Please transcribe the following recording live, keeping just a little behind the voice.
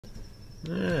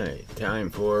Alright,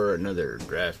 time for another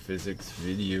draft physics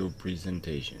video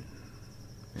presentation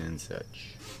and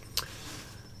such.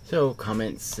 So,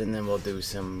 comments, and then we'll do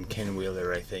some Ken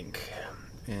Wheeler, I think,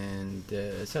 and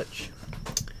such.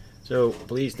 So,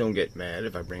 please don't get mad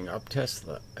if I bring up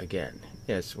Tesla again.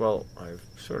 Yes, well, I've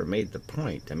sort of made the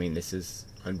point. I mean, this is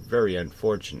very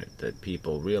unfortunate that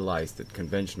people realize that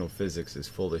conventional physics is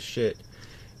full of shit,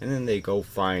 and then they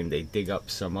dig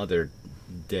up some other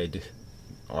dead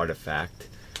artifact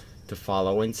to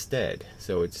follow instead.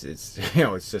 So it's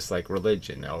it's just like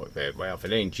religion. Well, if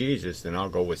it ain't Jesus, then I'll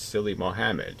go with silly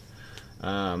Mohammed.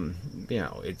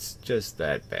 It's just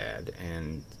that bad.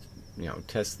 And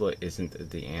Tesla isn't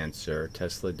the answer.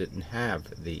 Tesla didn't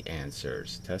have the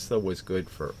answers. Tesla was good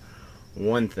for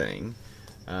one thing,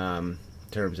 in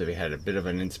terms of he had a bit of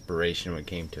an inspiration when it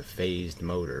came to phased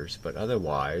motors, but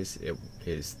otherwise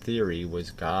his theory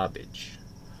was garbage.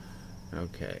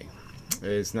 Okay.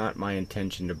 It's not my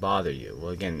intention to bother you. Well,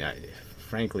 again,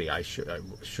 frankly,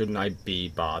 shouldn't I be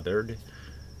bothered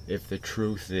if the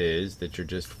truth is that you're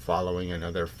just following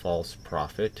another false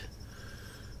prophet?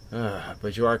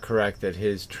 But you are correct that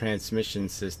his transmission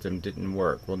system didn't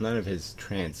work. Well, none of his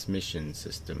transmission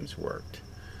systems worked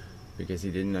because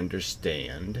he didn't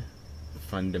understand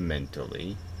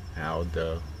fundamentally how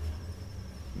the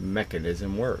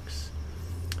mechanism works.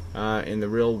 In the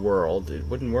real world, it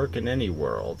wouldn't work in any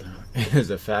world.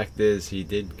 The fact is, he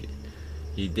did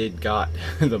got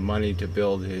the money to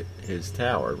build his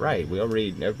tower. Right,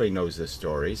 everybody knows this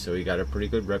story, so he got a pretty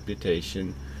good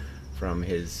reputation from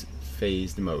his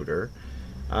phased motor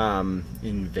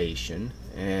innovation,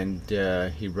 and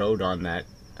he rode on that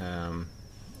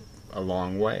a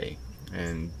long way.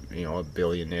 And a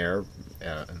billionaire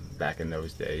back in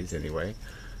those days, anyway,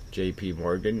 J.P.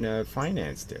 Morgan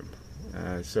financed him.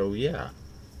 So yeah,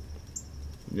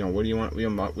 what do you want?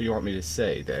 What do you want me to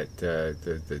say? That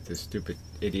the stupid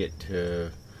idiot,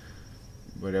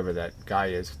 whatever that guy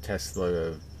is,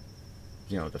 Tesla,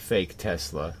 the fake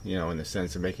Tesla, in the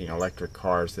sense of making electric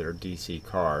cars that are DC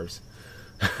cars,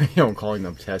 calling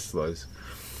them Teslas.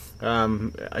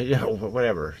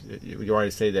 Whatever. You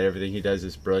want to say that everything he does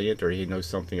is brilliant, or he knows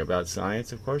something about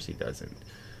science? Of course he doesn't.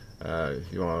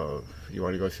 You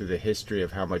want to go through the history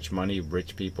of how much money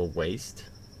rich people waste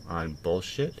on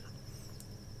bullshit?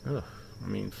 Ugh, I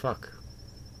mean, fuck.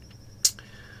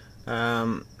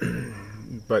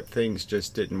 But things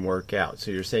just didn't work out.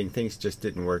 So you're saying things just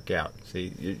didn't work out.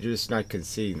 See, you're just not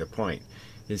conceding the point.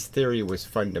 His theory was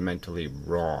fundamentally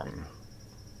wrong.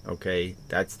 Okay,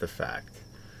 that's the fact.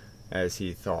 As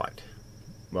he thought.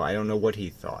 Well, I don't know what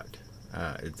he thought.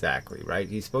 Exactly, right?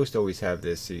 He's supposed to always have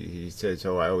this. He says,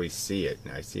 oh, I always see it,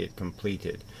 and I see it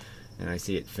completed, and I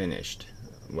see it finished.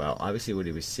 Well, obviously what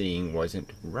he was seeing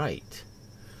wasn't right.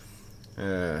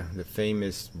 The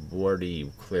famous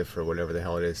Wardy Cliff, or whatever the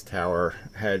hell it is, tower,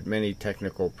 had many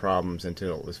technical problems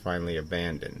until it was finally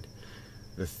abandoned.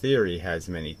 The theory has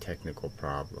many technical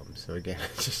problems. So again,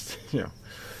 it's just,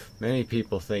 many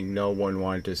people think no one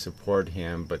wanted to support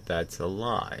him, but that's a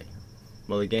lie.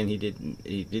 Well, again, he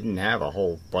didn't have a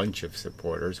whole bunch of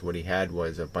supporters. What he had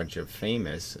was a bunch of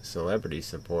famous celebrity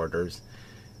supporters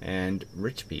and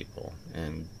rich people,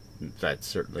 and that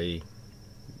certainly,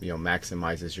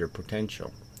 maximizes your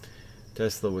potential.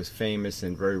 Tesla was famous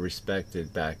and very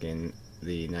respected back in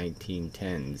the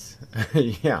 1910s.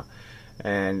 Yeah,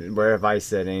 and where have I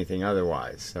said anything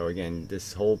otherwise? So again,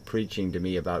 this whole preaching to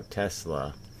me about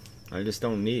Tesla, I just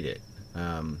don't need it.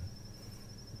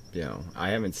 I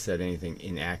haven't said anything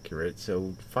inaccurate,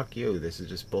 so fuck you. This is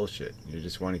just bullshit. You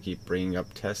just want to keep bringing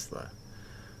up Tesla.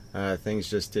 Things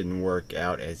just didn't work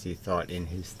out as he thought in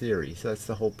his theory. So that's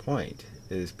the whole point,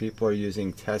 is people are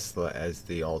using Tesla as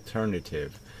the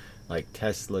alternative. Like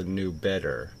Tesla knew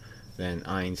better than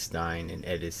Einstein and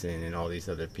Edison and all these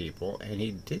other people, and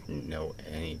he didn't know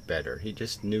any better. He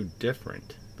just knew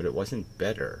different, but it wasn't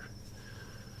better.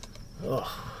 Ugh,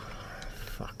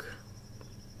 fuck.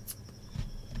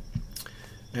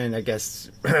 And I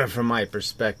guess from my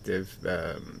perspective,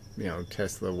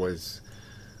 Tesla was,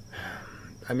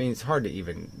 I mean, it's hard to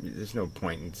even, there's no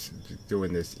point in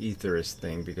doing this etherist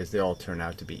thing because they all turn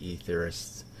out to be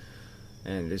etherists.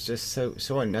 And it's just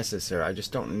so unnecessary.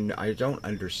 I don't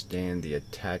understand the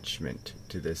attachment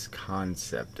to this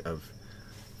concept of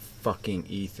fucking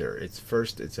ether.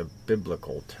 It's a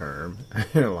biblical term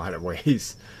in a lot of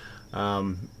ways.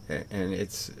 And it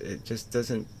just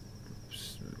doesn't,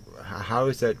 how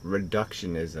is that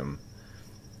reductionism?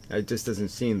 It just doesn't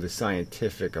seem the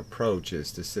scientific approach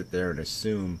is to sit there and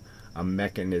assume a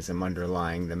mechanism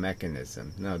underlying the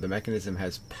mechanism. No, the mechanism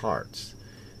has parts,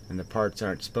 and the parts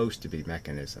aren't supposed to be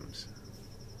mechanisms.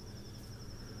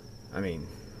 I mean,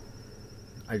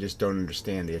 I just don't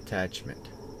understand the attachment.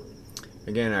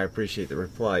 Again, I appreciate the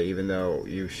reply, even though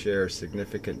you share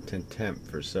significant contempt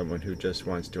for someone who just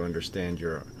wants to understand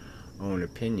your own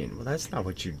opinion. Well, that's not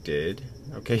what you did.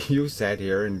 Okay, you sat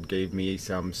here and gave me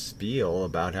some spiel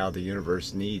about how the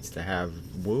universe needs to have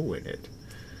woo in it.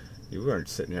 You weren't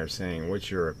sitting there saying,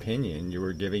 what's your opinion? You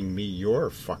were giving me your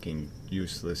fucking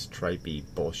useless, tripey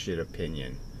bullshit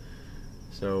opinion.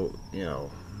 So, you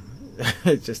know,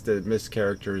 it's just a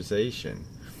mischaracterization.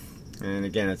 And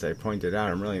again, as I pointed out,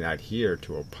 I'm really not here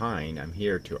to opine. I'm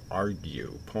here to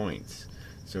argue points.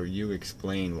 So you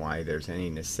explain why there's any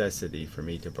necessity for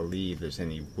me to believe there's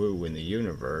any woo in the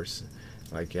universe,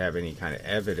 like you have any kind of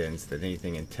evidence that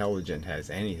anything intelligent has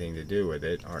anything to do with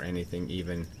it, or anything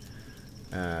even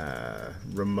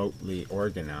remotely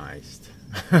organized.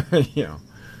 You know.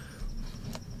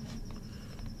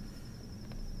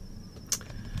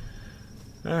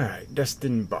 Alright,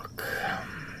 Dustin Buck.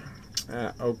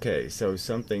 Okay, so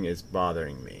something is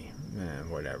bothering me.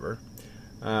 Whatever.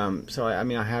 So I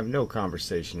mean, I have no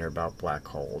conversation here about black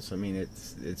holes. I mean,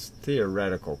 it's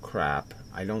theoretical crap.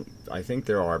 I think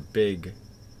there are big,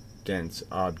 dense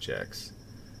objects,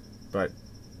 but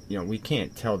you know, we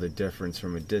can't tell the difference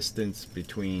from a distance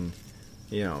between,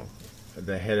 you know,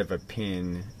 the head of a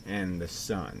pin and the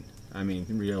sun. I mean,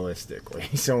 realistically.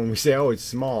 So when we say, oh, it's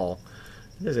small,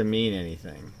 it doesn't mean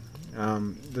anything.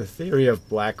 The theory of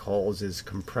black holes is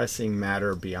compressing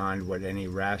matter beyond what any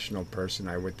rational person,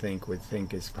 I would think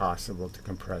is possible to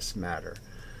compress matter.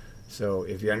 So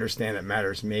if you understand that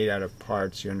matter is made out of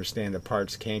parts, you understand the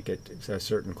parts can't get a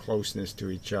certain closeness to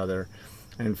each other.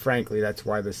 And frankly, that's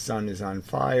why the sun is on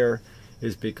fire,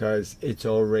 is because it's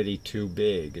already too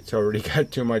big. It's already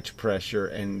got too much pressure,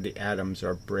 and the atoms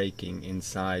are breaking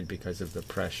inside because of the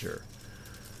pressure.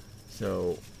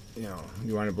 So, you know,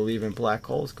 you want to believe in black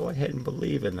holes? Go ahead and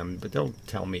believe in them, but don't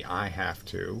tell me I have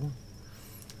to.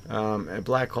 A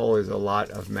black hole is a lot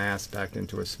of mass packed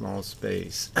into a small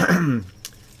space.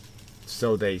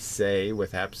 So they say,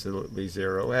 with absolutely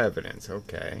zero evidence.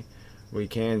 Okay. We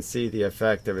can see the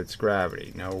effect of its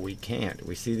gravity. No, we can't.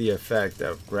 We see the effect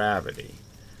of gravity.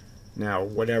 Now,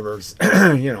 whatever's,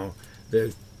 you know,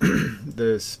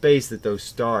 the space that those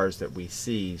stars that we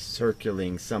see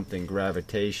circling something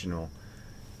gravitational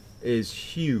is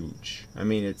huge. I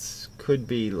mean, it could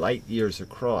be light years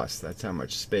across. That's how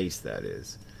much space that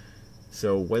is.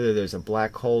 So whether there's a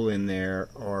black hole in there,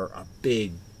 or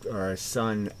a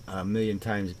sun 1,000,000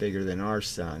 times bigger than our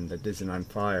sun that isn't on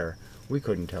fire, we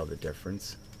couldn't tell the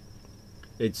difference.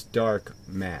 It's dark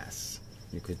mass,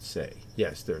 you could say.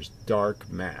 Yes, there's dark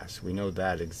mass. We know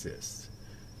that exists.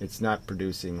 It's not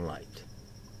producing light.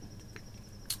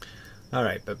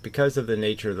 Alright, but because of the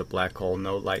nature of the black hole,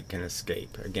 no light can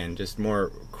escape. Again, just more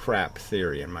crap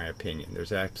theory in my opinion.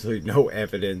 There's absolutely no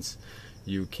evidence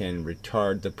you can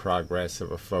retard the progress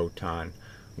of a photon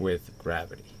with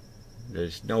gravity.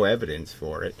 There's no evidence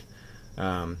for it.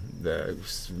 The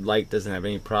light doesn't have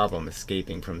any problem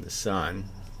escaping from the sun.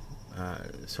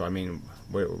 So I mean,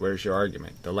 where's your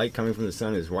argument? The light coming from the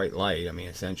sun is white light. I mean,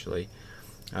 essentially,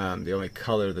 the only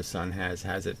color the sun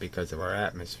has it because of our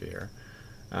atmosphere.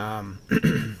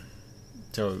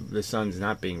 So the sun's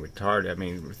not being retarded. I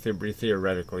mean,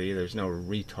 theoretically, there's no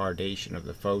retardation of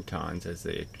the photons as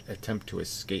they attempt to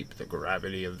escape the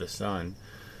gravity of the sun.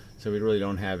 So we really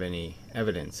don't have any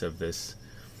evidence of this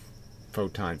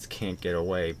photons can't get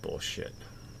away bullshit.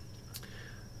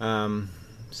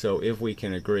 So if we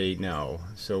can agree, no.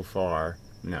 So far,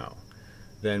 no.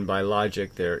 Then by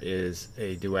logic, there is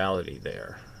a duality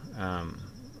there.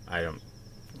 I don't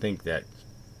think that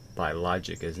by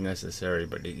logic is necessary,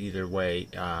 but either way,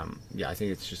 yeah, I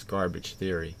think it's just garbage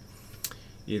theory.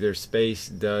 Either space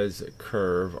does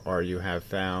curve, or you have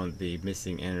found the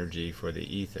missing energy for the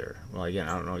ether. Well, again,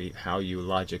 I don't know how you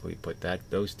logically put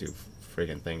those two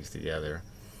friggin' things together.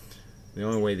 The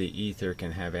only way the ether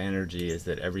can have energy is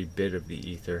that every bit of the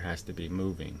ether has to be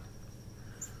moving.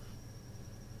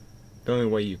 The only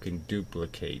way you can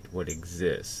duplicate what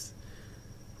exists,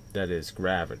 that is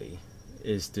gravity,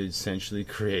 is to essentially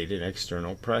create an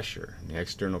external pressure. And the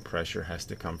external pressure has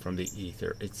to come from the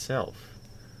ether itself.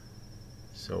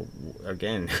 So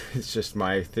again, it's just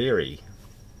my theory.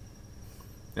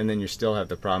 And then you still have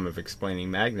the problem of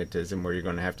explaining magnetism, where you're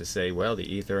going to have to say, well,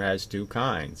 the ether has two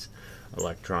kinds: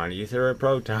 electron ether and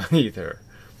proton ether,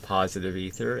 positive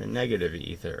ether and negative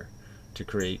ether, to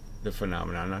create the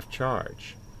phenomenon of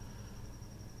charge.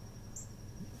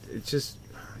 It's just,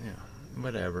 you know,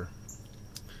 whatever.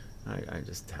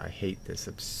 I hate this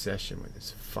obsession with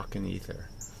this fucking ether.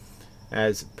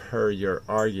 As per your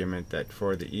argument that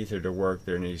for the ether to work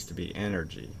there needs to be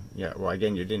energy. Yeah, well,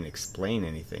 again, you didn't explain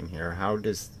anything here. How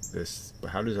does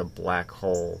a black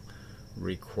hole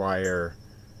require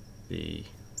the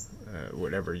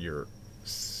whatever you're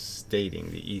stating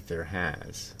the ether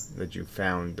has, that you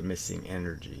found the missing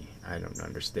energy? I don't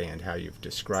understand how you've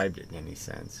described it in any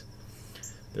sense.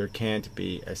 There can't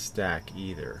be a stack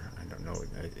either. I don't know,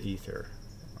 ether.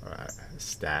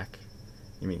 Stack?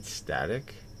 You mean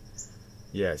static?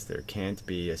 Yes, there can't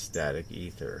be a static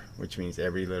ether, which means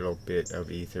every little bit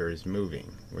of ether is moving,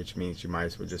 which means you might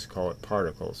as well just call it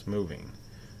particles moving.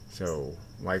 So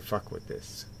why fuck with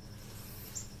this?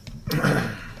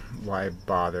 Why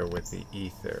bother with the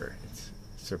ether? It's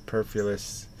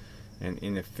superfluous and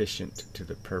inefficient to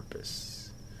the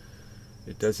purpose.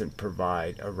 It doesn't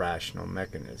provide a rational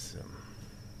mechanism.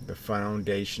 The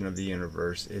foundation of the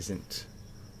universe isn't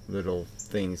little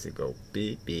things that go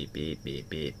beep, beep, beep, beep,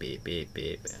 beep, beep, beep,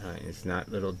 beep. It's not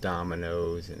little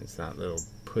dominoes, and it's not little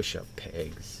push-up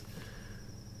pegs.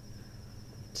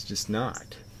 It's just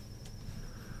not.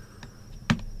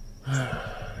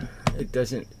 It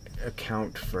doesn't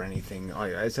account for anything.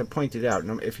 As I pointed out,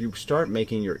 if you start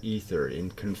making your ether in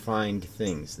confined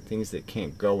things, the things that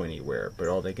can't go anywhere, but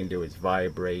all they can do is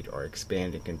vibrate or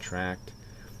expand and contract,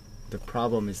 the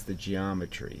problem is the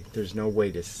geometry. There's no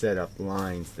way to set up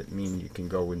lines that mean you can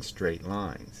go in straight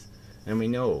lines. And we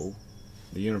know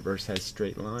the universe has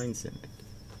straight lines in it.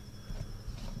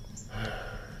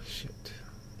 Shit.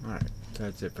 Alright,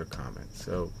 that's it for comments.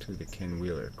 So, to the Ken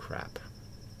Wheeler crap.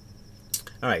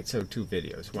 Alright, so 2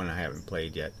 videos. One I haven't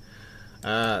played yet.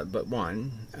 But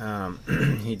one,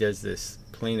 he does this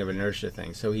plane of inertia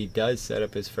thing. So he does set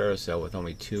up his ferrocell with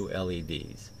only 2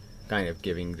 LEDs. Kind of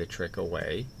giving the trick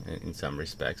away in some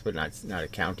respects, but not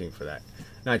accounting for that.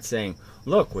 Not saying,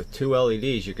 look, with 2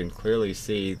 LEDs you can clearly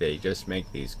see they just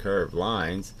make these curved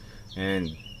lines, and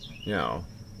you know,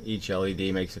 each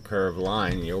LED makes a curved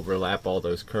line, and you overlap all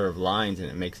those curved lines and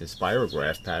it makes a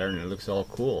spirograph pattern and it looks all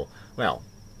cool. Well,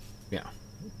 yeah,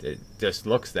 it just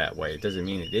looks that way. It doesn't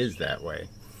mean it is that way.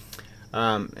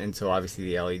 And so obviously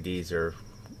the LEDs are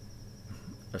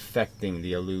affecting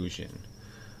the illusion.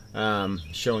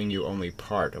 Showing you only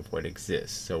part of what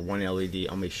exists. So one LED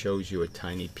only shows you a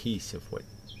tiny piece of what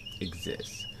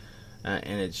exists.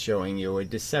 And it's showing you a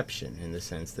deception in the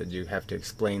sense that you have to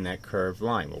explain that curved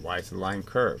line. Well, why is the line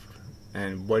curved?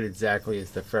 And what exactly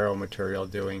is the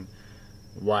ferromaterial doing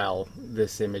while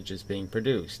this image is being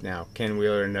produced? Now, Ken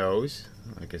Wheeler knows,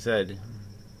 like I said,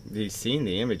 he's seen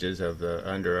the images of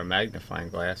under a magnifying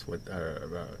glass with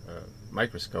a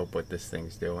microscope what this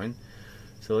thing's doing.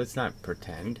 So let's not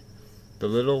pretend. The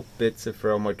little bits of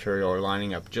ferromaterial are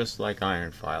lining up just like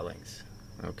iron filings.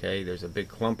 Okay, there's a big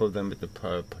clump of them at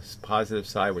the positive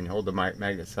side when you hold the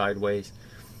magnet sideways,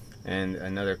 and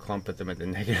another clump of them at the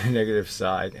negative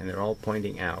side, and they're all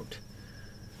pointing out.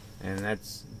 And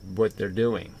that's what they're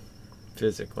doing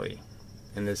physically.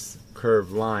 And this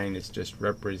curved line is just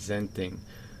representing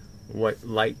what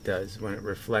light does when it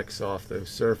reflects off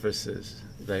those surfaces,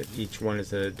 that each one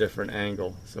is at a different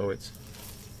angle. So it's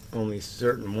only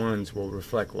certain ones will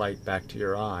reflect light back to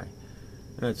your eye,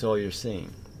 and that's all you're seeing.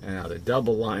 And now the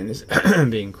double line is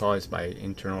being caused by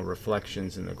internal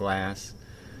reflections in the glass,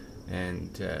 and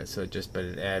but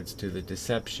it adds to the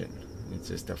deception. It's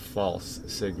just a false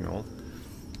signal.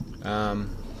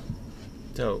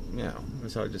 So you know,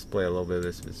 so I'll just play a little bit of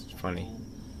this. It's funny.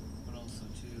 But also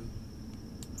too,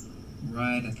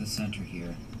 right at the center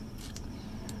here.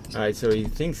 Alright, so he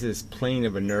thinks this plane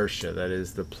of inertia, that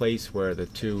is the place where the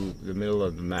middle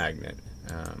of the magnet,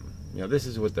 you know, this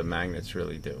is what the magnet's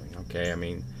really doing, okay? I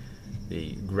mean,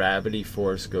 the gravity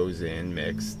force goes in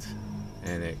mixed,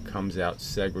 and it comes out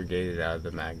segregated out of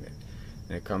the magnet,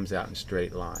 and it comes out in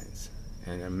straight lines.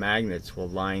 And the magnets will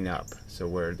line up, so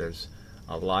where there's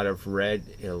a lot of red,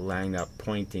 it'll line up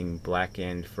pointing black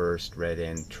end first, red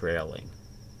end trailing.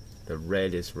 The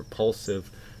red is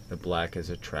repulsive, the black is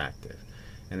attractive.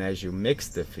 And as you mix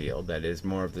the field, that is,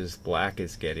 more of this black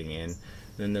is getting in,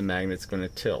 then the magnet's going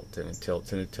to tilt, and it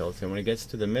tilts, and it tilts. And when it gets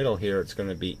to the middle here, it's going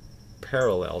to be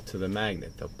parallel to the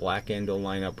magnet. The black end will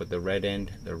line up with the red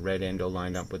end will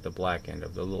line up with the black end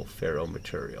of the little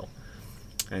ferromaterial.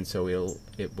 And so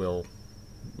it will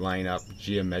line up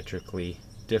geometrically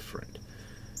different.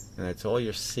 And that's all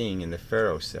you're seeing in the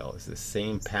ferrocell, is the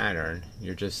same pattern.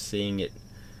 You're just seeing it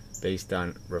based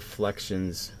on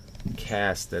reflections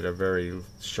cast at a very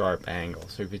sharp angle.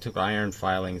 So if you took iron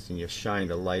filings and you shined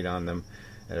a light on them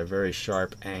at a very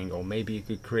sharp angle, maybe you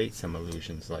could create some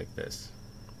illusions like this,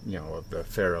 you know, of the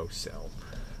ferrocell,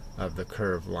 of the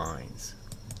curved lines.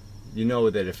 You know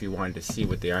that if you wanted to see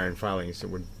what the iron filings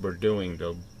were doing,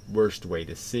 the worst way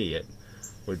to see it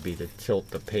would be to tilt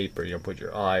the paper. You know, put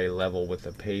your eye level with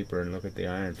the paper and look at the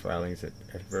iron filings at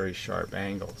very sharp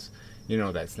angles. You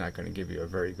know that's not going to give you a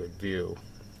very good view.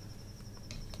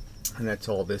 And that's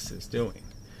all this is doing.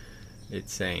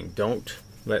 It's saying don't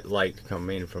let light come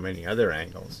in from any other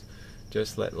angles.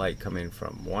 Just let light come in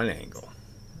from one angle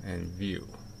and view.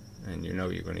 And you know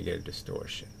you're going to get a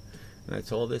distortion. And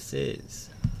that's all this is.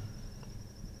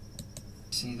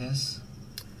 See this?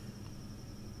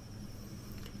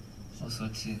 Also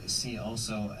to see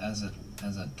also as it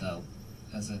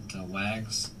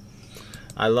wags.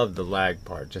 I love the lag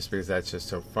part just because that's just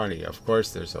so funny. Of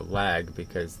course there's a lag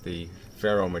because the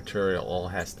ferro material all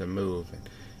has to move,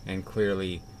 and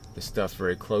clearly the stuff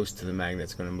very close to the magnet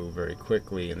is going to move very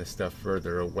quickly, and the stuff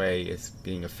further away is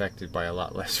being affected by a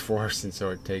lot less force, and so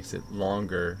it takes it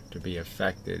longer to be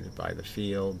affected by the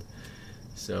field.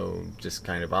 So just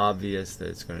kind of obvious that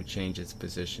it's going to change its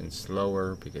position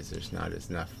slower because there's not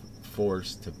enough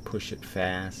force to push it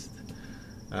fast.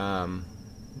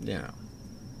 You know.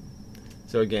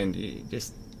 So again,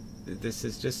 this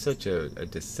is just such a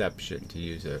deception to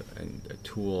use a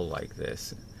tool like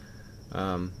this.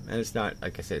 And it's not,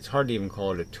 like I said, it's hard to even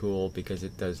call it a tool because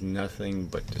it does nothing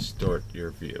but distort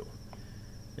your view.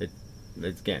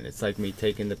 Again, it's like me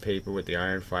taking the paper with the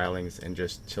iron filings and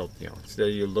just tilt, you know, instead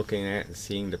of you looking at it and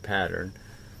seeing the pattern,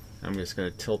 I'm just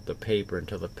going to tilt the paper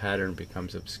until the pattern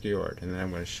becomes obscured, and then I'm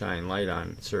going to shine light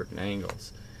on certain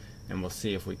angles, and we'll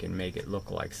see if we can make it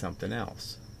look like something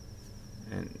else.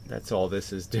 And that's all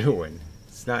this is doing.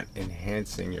 It's not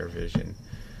enhancing your vision,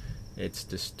 it's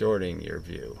distorting your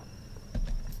view.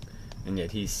 And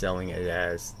yet he's selling it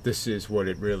as this is what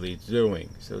it really is doing.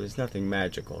 So there's nothing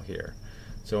magical here.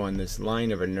 So on this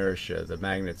line of inertia, the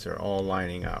magnets are all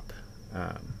lining up,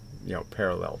 you know,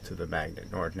 parallel to the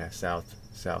magnet, north, south,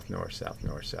 south, north, south,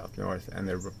 north, south, north, and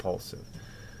they're repulsive.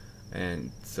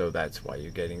 And so that's why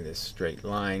you're getting this straight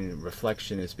line.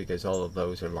 Reflection is because all of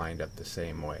those are lined up the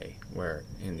same way, where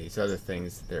in these other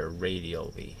things they're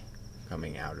radially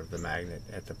coming out of the magnet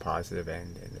at the positive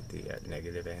end and at the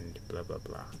negative end, blah blah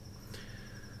blah.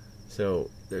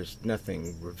 So there's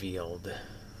nothing revealed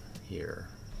here.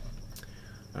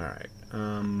 Alright,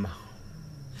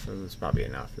 so that's probably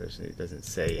enough. It doesn't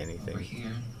say anything. Over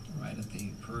here, right at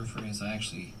the periphery, as I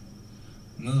actually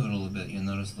move it a little bit, you'll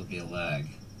notice there'll be a lag.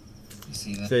 You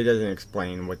see that? So he doesn't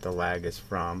explain what the lag is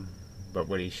from, but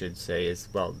what he should say is,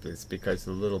 well, it's because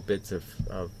the little bits of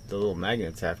the little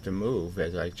magnets have to move.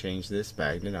 As I change this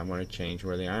magnet, I'm going to change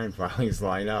where the iron filings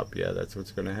line up. Yeah, that's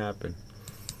what's going to happen.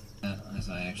 As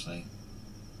I actually...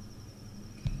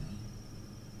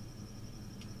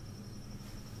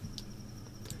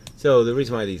 So the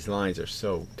reason why these lines are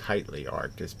so tightly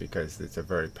arced is because it's a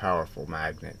very powerful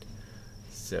magnet.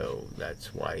 So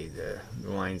that's why the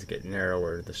lines get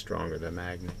narrower the stronger the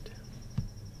magnet.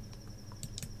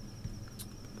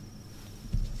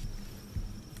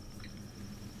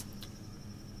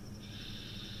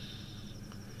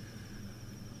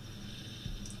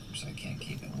 So I can't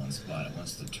keep it in one spot. It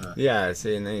wants to turn. Yeah,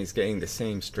 see, and then he's getting the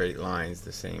same straight lines,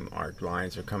 the same arced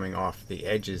lines are coming off the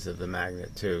edges of the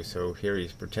magnet too. So here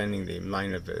he's pretending the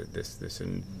line of this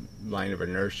line of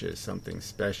inertia is something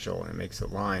special, and it makes a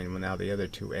line. Well, now the other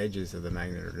two edges of the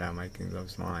magnet are now making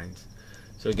those lines.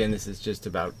 So again, this is just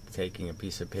about taking a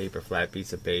piece of paper, flat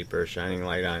piece of paper, shining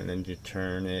light on it, and then you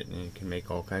turn it, and you can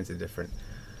make all kinds of different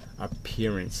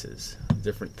appearances.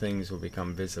 Different things will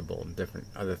become visible, and different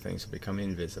other things will become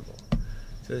invisible.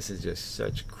 So this is just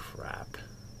such crap.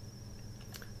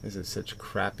 This is such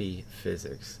crappy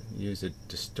physics. Use a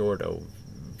distorto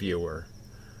viewer.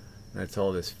 That's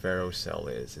all this ferrocell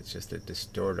is. It's just a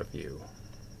distortive view.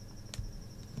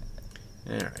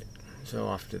 Alright, so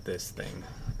off to this thing.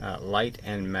 Light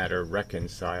and matter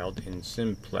reconciled in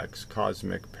simplex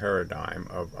cosmic paradigm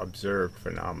of observed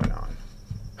phenomenon.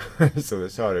 So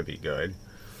this ought to be good.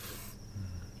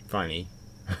 Funny.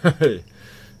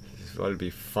 This ought to be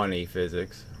funny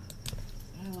physics.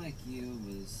 I, like you,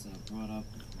 was brought up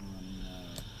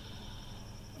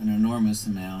on an enormous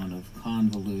amount of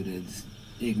convoluted,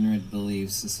 ignorant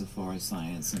beliefs as far as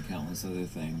science and countless other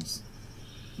things.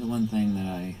 The one thing that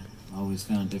I always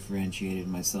found differentiated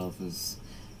myself is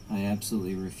I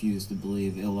absolutely refuse to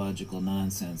believe illogical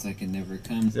nonsense. I can never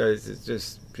come... So it's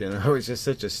just, you know, it's just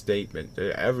such a statement.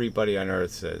 Everybody on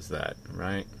Earth says that,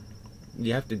 right?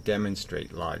 You have to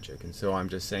demonstrate logic. And so I'm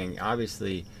just saying,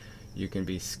 obviously, you can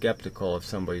be skeptical of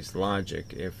somebody's logic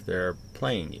if they're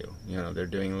playing you. You know, they're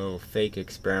doing little fake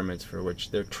experiments for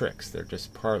which they're tricks. They're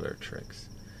just parlor tricks.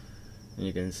 And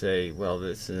you can say, well,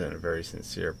 this isn't a very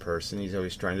sincere person. He's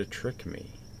always trying to trick me.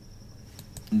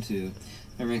 ...to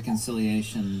a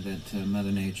reconciliation that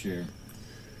Mother Nature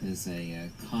is a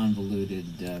convoluted.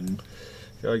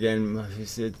 So again, it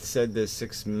said this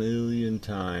 6 million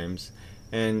times,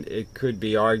 and it could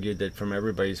be argued that from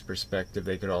everybody's perspective,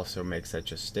 they could also make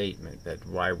such a statement that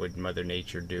why would Mother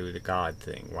Nature do the God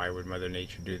thing? Why would Mother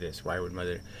Nature do this? Why would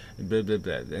Mother blah blah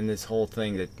blah? And this whole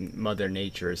thing that Mother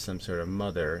Nature is some sort of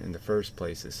mother in the first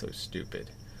place is so stupid.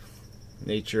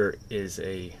 Nature is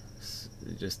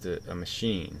just a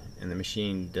machine, and the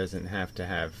machine doesn't have to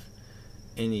have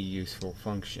any useful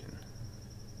function.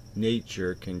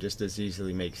 Nature can just as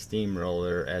easily make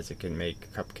steamroller as it can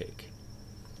make cupcake.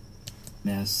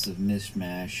 Mess of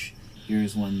mishmash.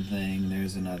 Here's one thing,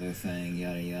 there's another thing,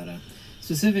 yada yada.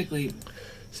 Specifically,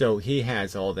 so he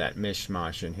has all that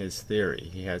mishmash in his theory.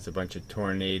 He has a bunch of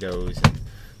tornadoes and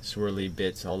swirly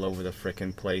bits all over the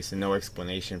frickin' place, and no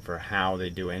explanation for how they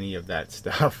do any of that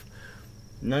stuff.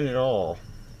 None at all.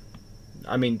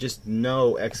 I mean, just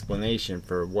no explanation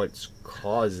for what's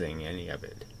causing any of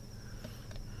it.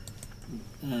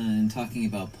 And talking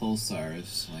about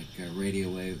pulsars, like radio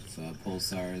wave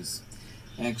pulsars,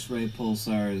 X-ray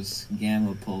pulsars,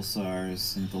 gamma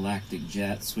pulsars, and galactic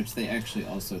jets, which they actually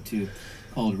also too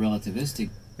called relativistic.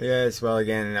 Yes, well,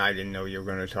 again, I didn't know you were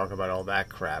going to talk about all that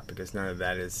crap, because none of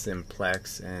that is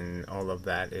simplex, and all of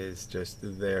that is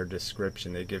just their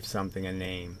description. They give something a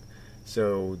name.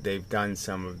 So they've done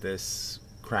some of this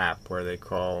crap where they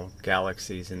call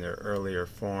galaxies in their earlier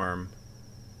form.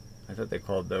 I thought they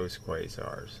called those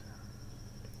quasars.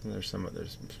 And there's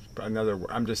another.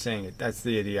 I'm just saying it. That's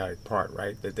the idiotic part,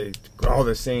 right? That they call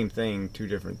the same thing two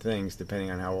different things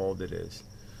depending on how old it is.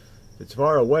 If it's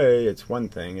far away, it's one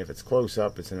thing. If it's close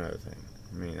up, it's another thing.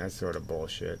 I mean, that's sort of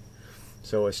bullshit.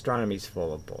 So astronomy's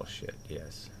full of bullshit.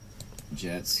 Yes.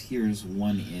 Jets. Here's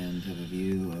one end of a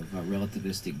view of a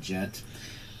relativistic jet.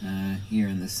 Here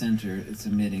in the center, it's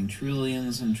emitting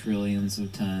trillions and trillions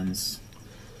of tons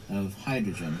of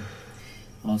hydrogen.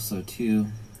 Also, too,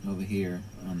 over here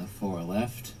on the far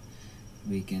left,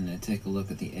 we can take a look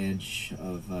at the edge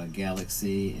of a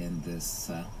galaxy in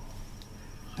this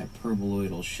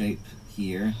hyperboloidal shape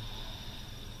here.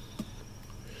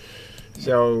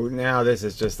 So now this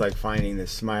is just like finding the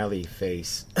smiley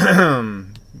face,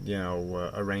 you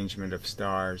know, arrangement of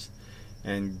stars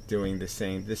and doing the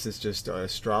same. This is just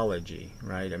astrology,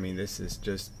 right? I mean, this is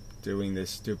just doing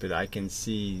this stupid, I can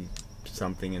see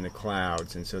something in the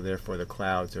clouds, and so therefore the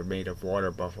clouds are made of water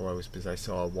buffaloes because I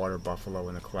saw a water buffalo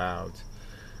in the clouds.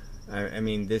 I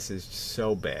mean, this is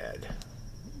so bad.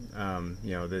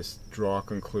 You know, this draw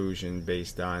conclusion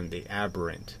based on the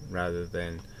aberrant rather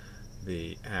than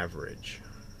the average.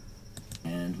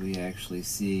 And we actually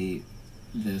see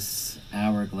this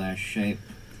hourglass shape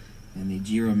in the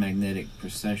geomagnetic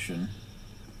precession.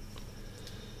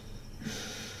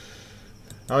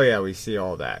 Oh yeah, we see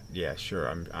all that. Yeah, sure.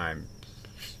 I'm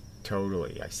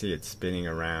totally. I see it spinning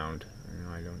around.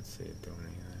 No, I don't see it doing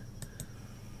any of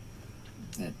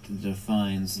that. That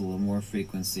defines a little more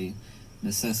frequency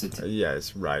necessity.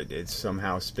 Yes, right. It's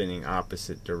somehow spinning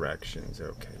opposite directions.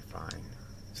 Okay, fine.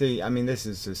 See, I mean, this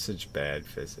is just such bad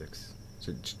physics.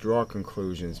 To draw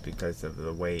conclusions because of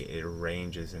the way it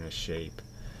arranges in a shape,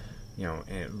 you know,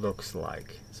 and it looks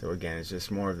like. So again, it's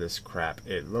just more of this crap.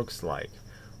 It looks like.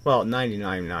 Well,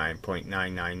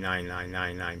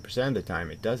 99.9999999% of the time,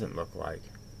 it doesn't look like.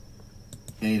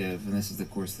 And this is,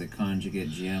 of course, the conjugate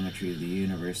geometry of the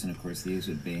universe, and of course these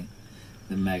would be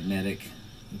the magnetic,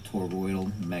 the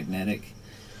toroidal, magnetic,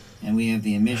 and we have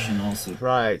the emission also.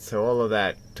 Right, so all of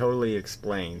that totally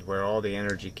explained where all the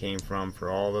energy came from for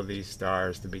all of these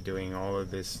stars to be doing all of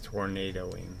this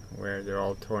tornadoing, where they're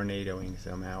all tornadoing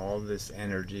somehow, all this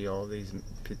energy, all these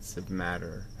bits of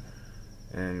matter.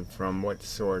 And from what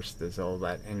source does all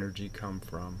that energy come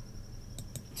from?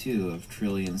 2 of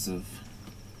trillions of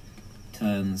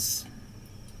tons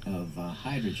of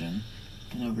hydrogen.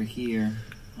 And over here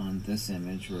on this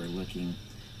image we're looking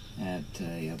at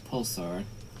a pulsar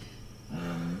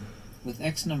with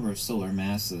X number of solar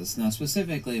masses. Now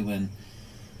specifically when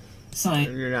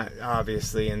science... You're not,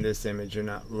 obviously in this image you're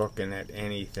not looking at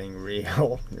anything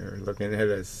real. You're looking at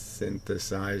a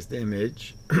synthesized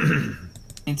image.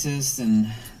 Scientists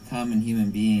and common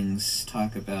human beings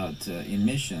talk about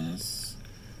emissions.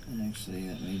 And actually,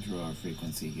 let me draw a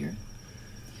frequency here.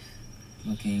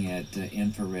 Looking at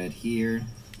infrared here,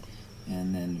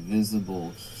 and then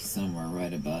visible somewhere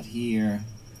right about here.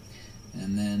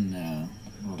 And then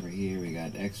over here we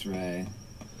got X-ray,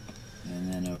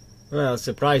 and then... Well,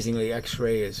 surprisingly,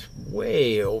 X-ray is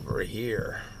way over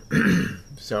here.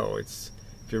 So it's,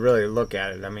 if you really look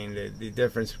at it, I mean, the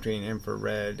difference between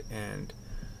infrared and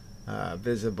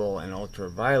visible and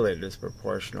ultraviolet is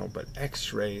proportional, but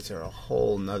X-rays are a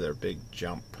whole nother big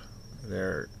jump.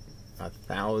 they're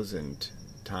 1,000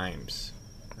 times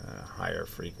higher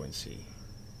frequency.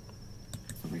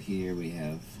 Over here we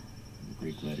have the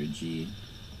Greek letter G,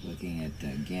 looking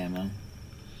at gamma.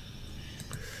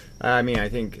 I mean, I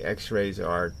think X-rays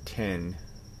are 10.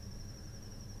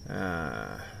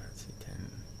 Let's see,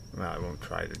 10. Well, I won't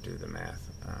try to do the math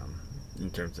in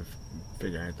terms of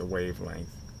figuring out the wavelength,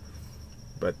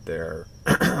 but they're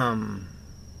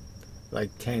like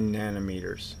 10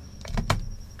 nanometers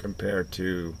compared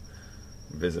to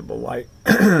visible light,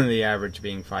 the average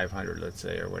being 500, let's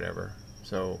say, or whatever.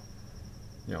 So,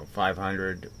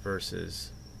 500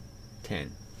 versus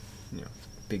 10, it's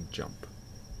a big jump.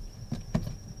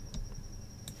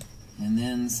 And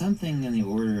then something in the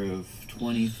order of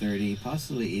 20, 30,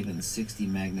 possibly even 60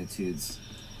 magnitudes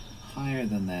higher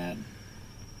than that,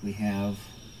 we have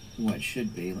what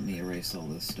should be, let me erase all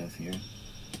this stuff here.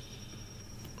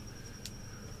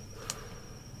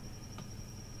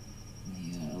 Let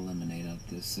me eliminate out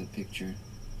this picture.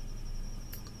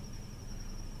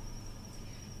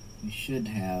 We should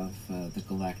have the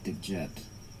galactic jet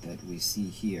that we see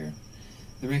here.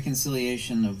 The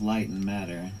reconciliation of light and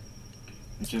matter,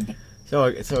 which I've been... So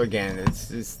again, it's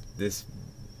this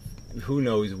who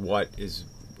knows what is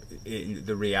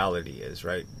the reality is,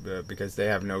 right? Because they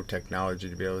have no technology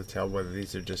to be able to tell whether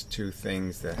these are just two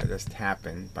things that just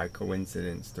happen by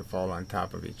coincidence to fall on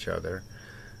top of each other.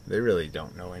 They really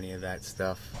don't know any of that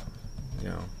stuff,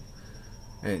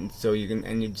 And so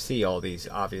you'd see all these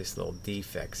obvious little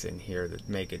defects in here that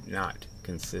make it not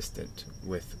consistent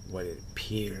with what it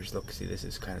appears. Look, see, this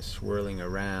is kind of swirling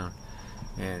around.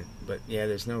 But yeah,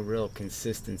 there's no real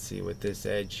consistency with this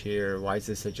edge here. Why is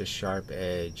this such a sharp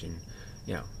edge? And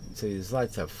so there's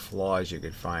lots of flaws you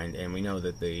could find, and we know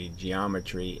that the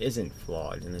geometry isn't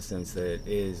flawed in the sense that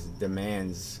it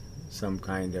demands some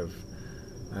kind of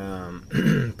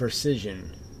precision.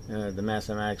 The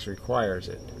mathematics requires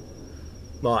it.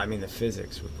 Well, I mean, the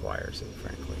physics requires it,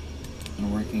 frankly.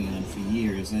 Been working on for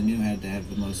years. I knew I had to have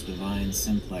the most divine,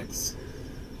 simplex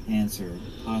answer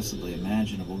possibly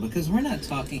imaginable, because we're not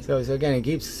talking... So again, it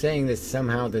keeps saying that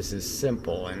somehow this is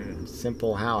simple, and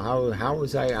simple how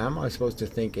am I supposed to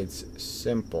think it's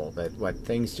simple? That what,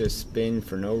 things just spin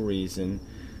for no reason,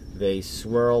 they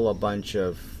swirl a bunch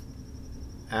of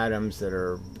atoms that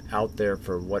are out there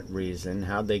for what reason?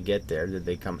 How'd they get there? Did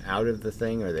they come out of the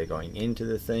thing? Are they going into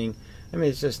the thing? I mean,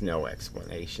 it's just no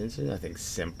explanations. There's nothing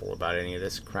simple about any of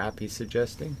this crap he's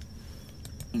suggesting.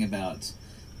 About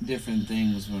different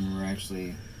things when we're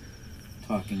actually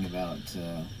talking about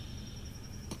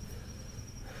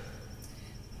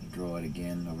draw it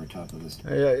again over top of this.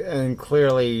 And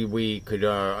clearly we could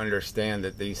understand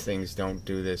that these things don't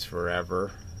do this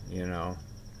forever,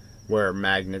 where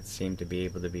magnets seem to be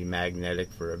able to be magnetic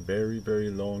for a very, very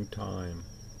long time.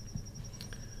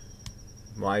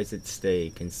 Why does it stay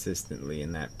consistently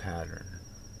in that pattern?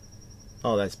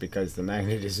 Oh, that's because the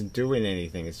magnet isn't doing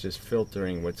anything. It's just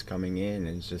filtering what's coming in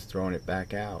and it's just throwing it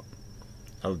back out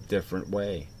a different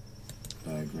way.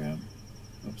 Diagram.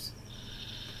 Oops.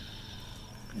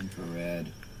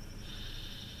 Infrared.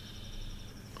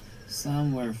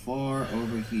 Somewhere far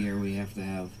over here we have to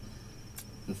have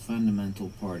the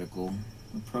fundamental particle,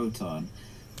 the proton.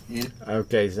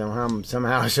 Okay,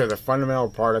 somehow, so the fundamental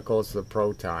particle is the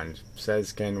proton,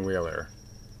 says Ken Wheeler.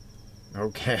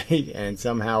 Okay, and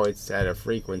somehow it's at a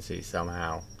frequency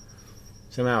somehow.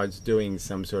 Somehow it's doing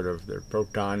some sort of the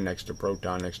proton next to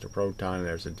proton next to proton.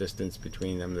 There's a distance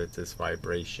between them that's this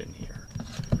vibration here.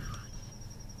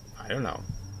 I don't know.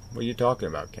 What are you talking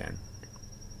about, Ken?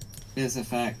 It is a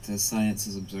fact, as science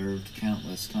has observed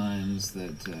countless times,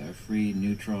 that a free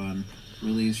neutron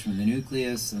released from the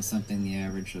nucleus in something the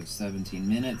average of 17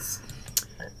 minutes.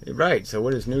 Right, so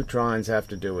what does neutrons have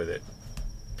to do with it?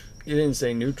 You didn't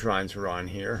say neutrons were on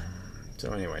here.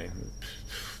 So anyway,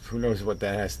 who knows what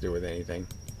that has to do with anything.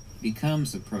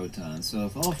 Becomes a proton. So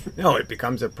if all... No, it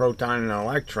becomes a proton and an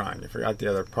electron. You forgot the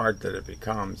other part that it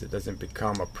becomes. It doesn't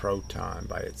become a proton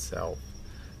by itself.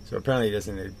 So apparently he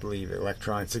doesn't believe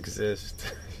electrons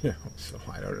exist. So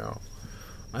I don't know.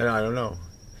 I don't know.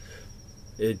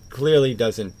 It clearly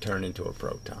doesn't turn into a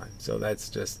proton. So that's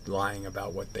just lying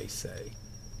about what they say.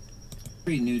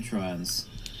 Free neutrons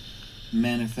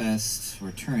manifest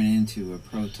or turn into a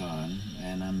proton,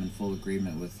 and I'm in full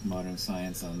agreement with modern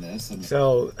science on this.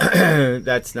 So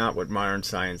that's not what modern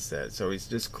science says. So he's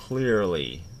just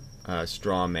clearly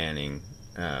straw-manning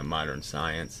modern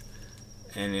science,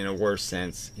 and in a worse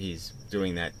sense, he's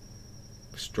doing that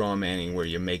straw-manning where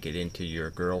you make it into your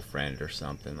girlfriend or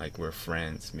something, like we're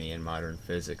friends, me and modern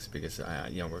physics, because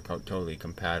we're totally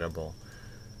compatible,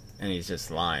 and he's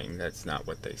just lying. That's not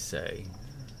what they say.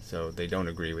 So they don't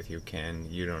agree with you, Ken.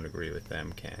 You don't agree with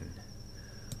them, Ken.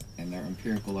 And their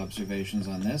empirical observations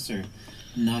on this are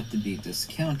not to be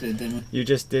discounted. Then you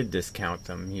just did discount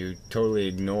them. You totally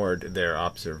ignored their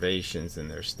observations and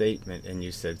their statement, and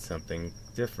you said something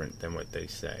different than what they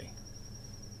say.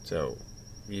 So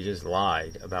you just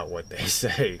lied about what they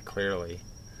say, clearly.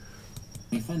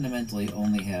 we fundamentally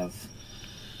only have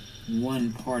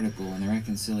one particle in the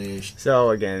reconciliation. So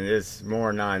again, it's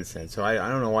more nonsense. So I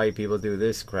don't know why people do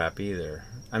this crap either.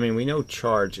 I mean, we know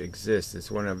charge exists. It's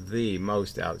one of the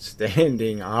most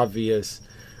outstanding, obvious,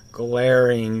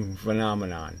 glaring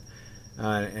phenomenon.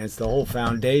 And it's the whole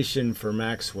foundation for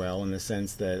Maxwell, in the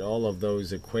sense that all of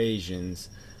those equations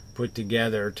put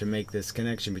together to make this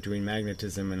connection between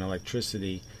magnetism and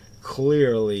electricity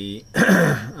clearly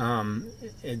the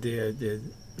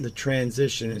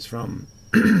transition is from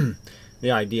the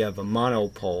idea of a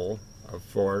monopole of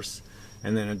force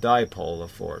and then a dipole of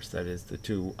force, that is the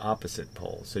two opposite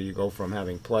poles. So you go from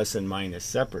having plus and minus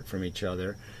separate from each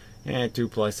other and two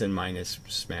plus and minus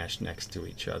smashed next to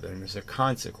each other, and there's a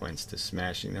consequence to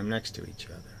smashing them next to each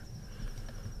other.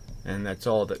 And that's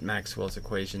all that Maxwell's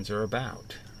equations are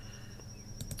about.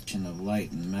 Of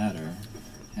light and matter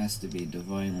has to be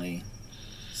divinely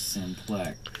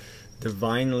simplex.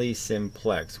 Divinely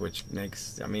simplex, which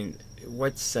makes, I mean,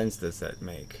 what sense does that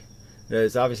make?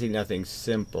 There's obviously nothing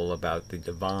simple about the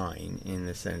divine, in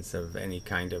the sense of any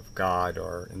kind of God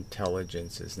or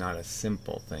intelligence is not a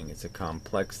simple thing, it's a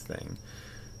complex thing.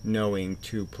 Knowing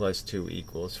 2 + 2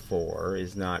 = 4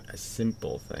 is not a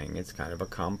simple thing, it's kind of a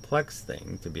complex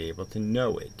thing to be able to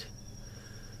know it.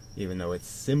 Even though it's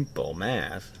simple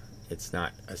math, it's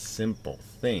not a simple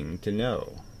thing to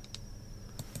know.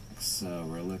 So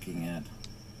we're looking at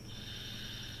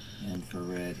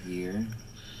infrared here,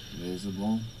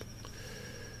 visible,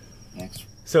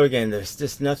 So again, there's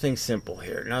just nothing simple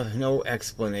here. No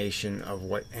explanation of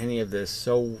what any of this.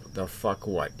 So the fuck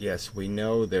what? Yes, we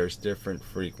know there's different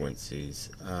frequencies.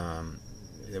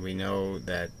 We know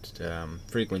that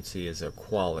frequency is a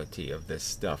quality of this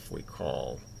stuff we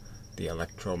call the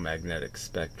electromagnetic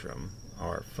spectrum,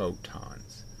 or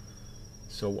photons.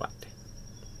 So what?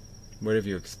 What have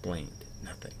you explained?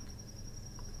 Nothing.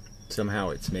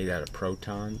 Somehow it's made out of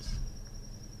protons?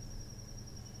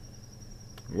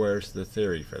 Where's the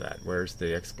theory for that? Where's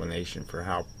the explanation for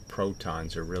how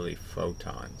protons are really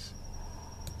photons?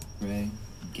 Ray,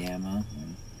 gamma,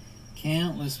 and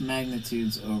countless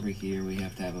magnitudes over here. We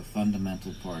have to have a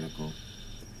fundamental particle.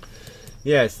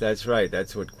 Yes, that's right.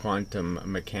 That's what quantum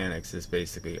mechanics is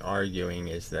basically arguing,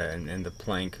 is that, and the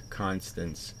Planck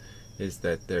constants, is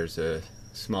that there's a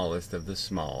smallest of the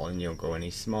small, and you don't go any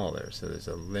smaller. So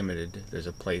there's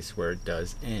a place where it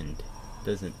does end. It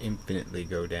doesn't infinitely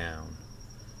go down.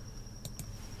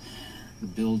 The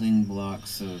building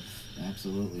blocks of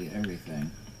absolutely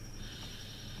everything.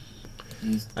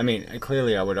 I mean,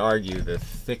 clearly I would argue the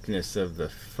thickness of the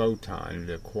photon,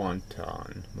 the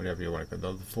quanton, whatever you want to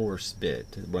call it, the force bit,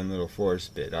 one little force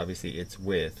bit, obviously its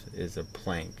width is a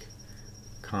Planck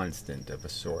constant of a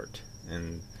sort,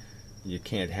 and you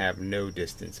can't have no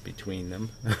distance between them.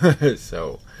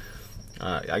 So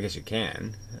I guess you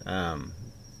can,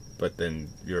 but then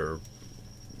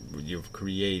you've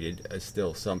created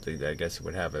still something that I guess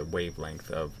would have a wavelength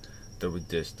of the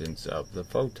distance of the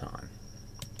photon.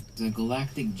 The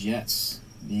galactic jets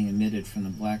being emitted from the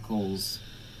black holes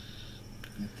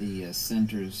at the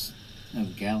centers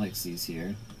of galaxies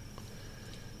here.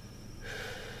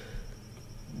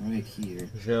 Right here.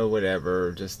 So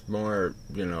whatever, just more,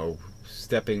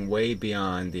 stepping way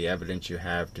beyond the evidence you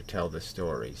have to tell the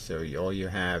story. So all you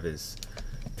have is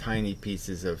tiny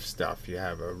pieces of stuff. You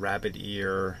have a rabbit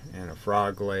ear and a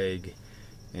frog leg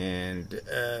and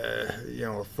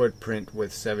a footprint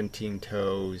with 17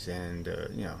 toes, and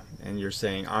and you're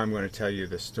saying, I'm going to tell you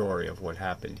the story of what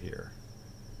happened here.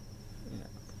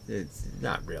 It's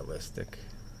not realistic.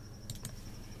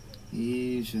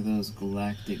 Each of those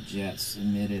galactic jets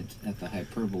emitted at the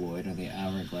hyperboloid, or the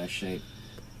hourglass shape.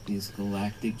 These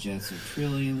galactic jets of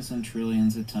trillions and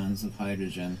trillions of tons of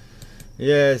hydrogen.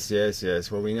 Yes.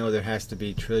 Well, we know there has to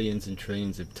be trillions and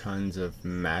trillions of tons of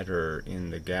matter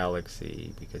in the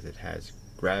galaxy because it has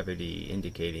gravity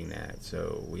indicating that.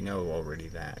 So we know already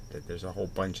that there's a whole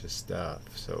bunch of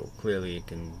stuff. So clearly it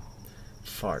can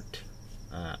fart,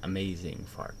 amazing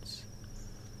farts.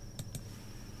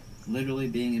 Literally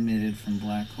being emitted from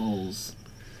black holes.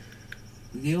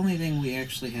 The only thing we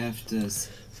actually have to...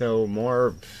 So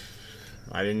more...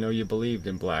 I didn't know you believed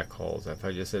in black holes. I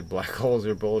thought you said black holes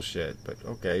are bullshit, but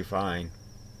okay, fine.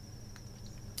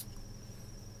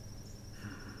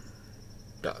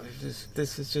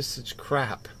 This is just such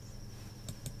crap.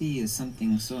 be is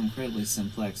something so incredibly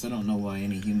complex. I don't know why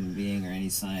any human being or any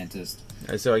scientist.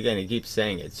 So again, he keeps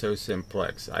saying it's so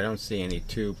simplex. I don't see any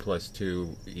 2 +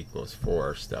 2 =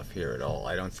 4 stuff here at all.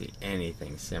 I don't see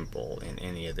anything simple in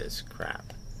any of this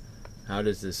crap. How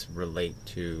does this relate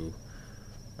to,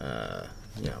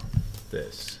 you know,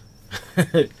 this?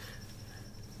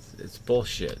 It's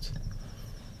bullshit.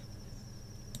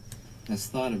 Has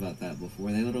thought about that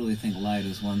before. They literally think light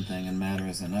is one thing and matter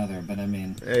is another, but I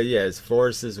mean... Yes,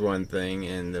 force is one thing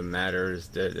and the matter is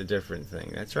a different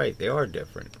thing. That's right, they are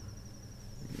different.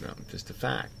 No, just a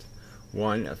fact.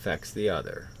 One affects the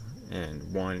other,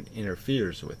 and one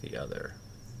interferes with the other.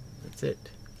 That's it.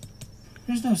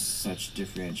 There's no such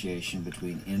differentiation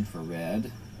between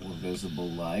infrared or visible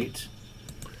light.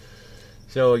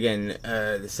 So again,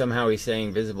 somehow he's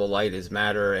saying visible light is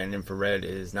matter and infrared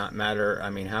is not matter. I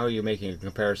mean, how are you making a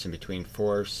comparison between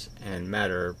force and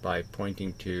matter by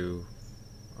pointing to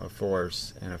a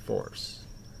force and a force?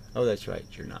 Oh, that's right,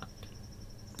 you're not.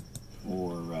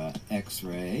 Or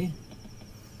X-ray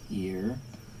here,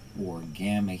 or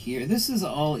gamma here. This is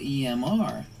all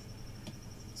EMR.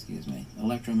 Excuse me,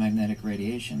 electromagnetic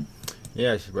radiation.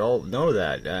 Yes, we all know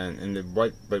that.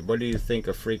 But what do you think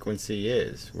a frequency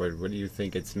is? What do you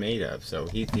think it's made of? So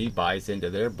he buys into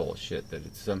their bullshit that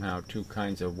it's somehow 2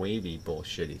 kinds of wavy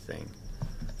bullshitty thing,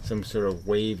 some sort of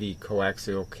wavy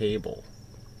coaxial cable.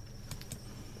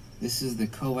 This is the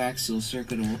coaxial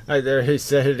circuit. There, he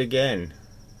said it again.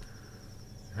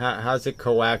 How's it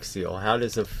coaxial?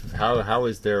 How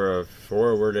is there a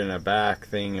forward and a back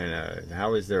thing, and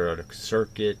how is there a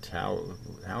circuit? How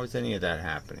is any of that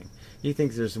happening? He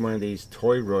thinks there's one of these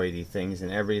toroidy things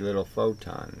in every little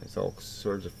photon. It's all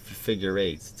sorts of figure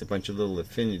eights. It's a bunch of little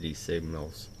affinity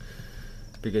signals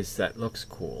because that looks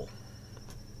cool.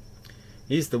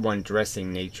 He's the one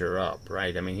dressing nature up,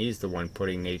 right? I mean, he's the one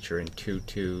putting nature in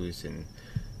tutus and,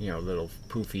 you know, little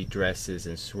poofy dresses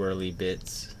and swirly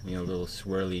bits, you know, little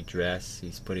swirly dress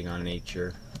he's putting on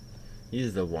nature.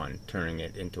 He's the one turning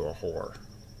it into a whore.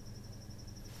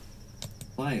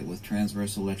 Light with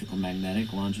transverse electrical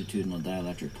magnetic longitudinal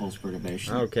dielectric pulse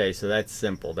perturbation. Okay, so that's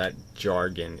simple. That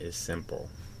jargon is simple.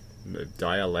 The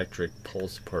dielectric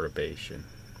pulse perturbation.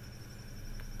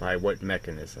 By what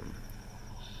mechanism?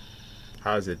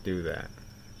 How does it do that?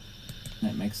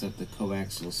 That makes up the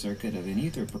coaxial circuit of an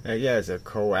ether. Yeah, it's a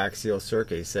coaxial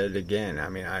circuit. He said it again. I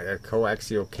mean, a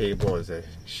coaxial cable is a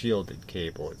shielded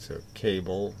cable. It's a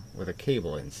cable with a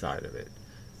cable inside of it,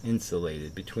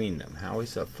 insulated between them. How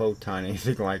is a photon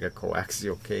anything like a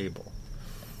coaxial cable?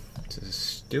 It's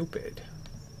stupid.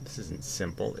 This isn't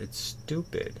simple. It's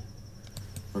stupid.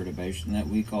 Perturbation that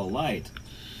we call light.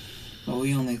 But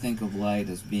we only think of light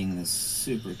as being this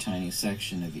super tiny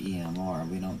section of EMR.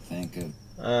 We don't think of...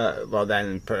 Well,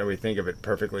 then we think of it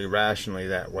perfectly rationally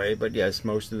that way, but yes,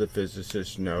 most of the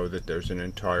physicists know that there's an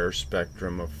entire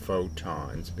spectrum of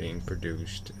photons being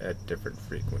produced at different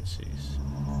frequencies.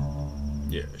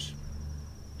 Yes.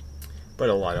 But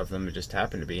a lot of them just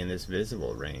happen to be in this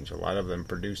visible range. A lot of them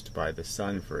produced by the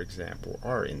sun, for example,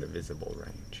 are in the visible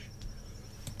range.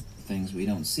 Things we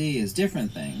don't see as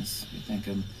different things. We think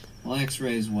of, well,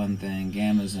 X-ray is one thing,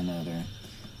 gamma is another,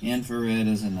 infrared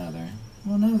is another.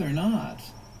 Well, no, they're not.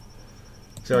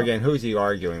 So again, who's he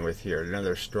arguing with here?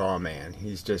 Another straw man.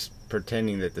 He's just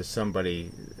pretending that there's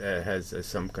somebody has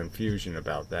some confusion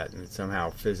about that, and that somehow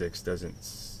physics doesn't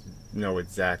know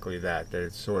exactly that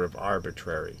it's sort of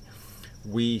arbitrary.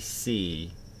 We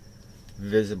see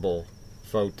visible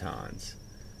photons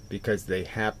because they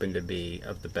happen to be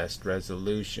of the best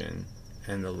resolution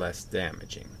and the less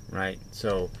damaging, right?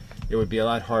 So it would be a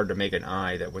lot harder to make an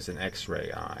eye that was an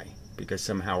X-ray eye, because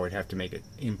somehow we'd have to make it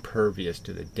impervious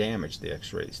to the damage the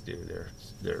X-rays do.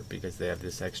 They're because they have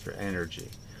this extra energy.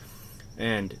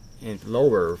 And in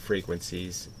lower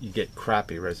frequencies, you get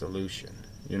crappy resolution.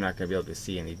 You're not going to be able to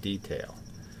see any detail.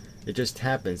 It just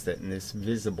happens that in this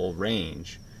visible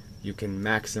range, you can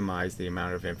maximize the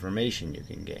amount of information you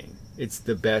can gain. It's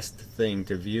the best thing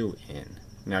to view in.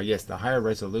 Now, yes, the higher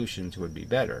resolutions would be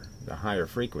better, the higher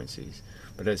frequencies,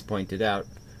 but as pointed out,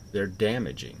 they're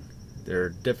damaging. They're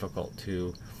difficult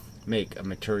to make a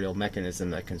material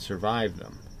mechanism that can survive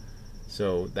them.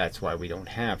 So that's why we don't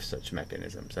have such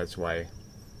mechanisms. That's why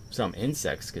some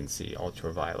insects can see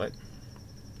ultraviolet.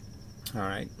 All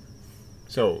right.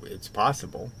 So it's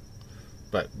possible,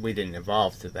 but we didn't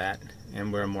evolve to that,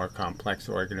 and we're a more complex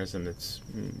organism that's,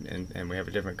 and we have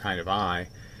a different kind of eye,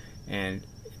 and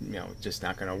you know, it's just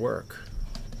not going to work.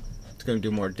 It's going to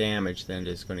do more damage than it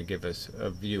is going to give us a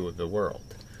view of the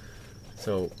world.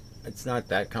 So it's not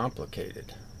that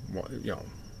complicated. You know,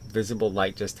 visible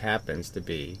light just happens to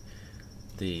be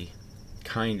the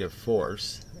kind of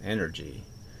force energy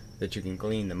that you can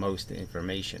glean the most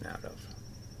information out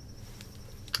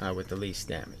of with the least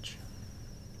damage.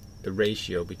 The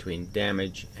ratio between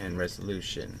damage and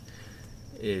resolution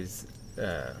is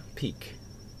peak.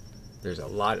 There's a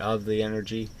lot of the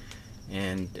energy,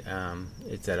 and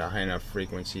it's at a high enough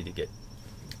frequency to get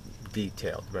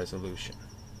detailed resolution.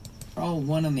 They're all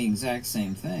one and the exact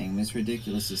same thing. It's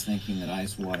ridiculous is thinking that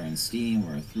ice, water, and steam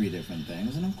are 3 different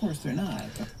things, and of course they're not.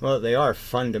 Well, they are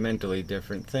fundamentally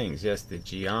different things. Yes, the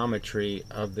geometry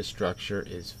of the structure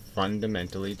is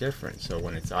fundamentally different. So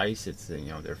when it's ice, it's, you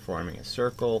know, they're forming a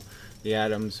circle, the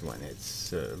atoms. When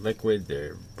it's liquid,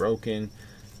 they're broken,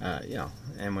 you know,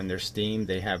 and when they're steam,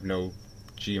 they have no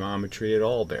geometry at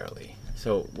all, barely.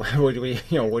 So what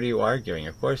are you arguing?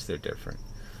 Of course they're different.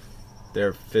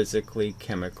 They're physically,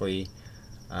 chemically,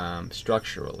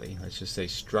 structurally, let's just say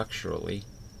structurally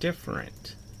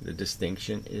different. The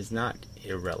distinction is not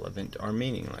irrelevant or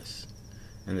meaningless.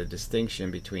 And the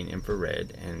distinction between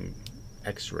infrared and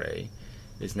X-ray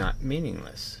is not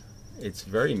meaningless. It's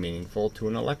very meaningful to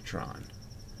an electron.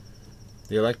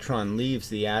 The electron leaves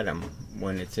the atom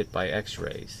when it's hit by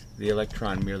X-rays. The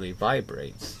electron merely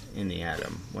vibrates in the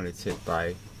atom when it's hit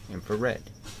by infrared.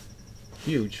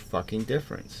 Huge fucking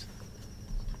difference.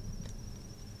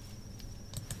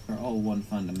 They're all one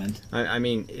fundamental. I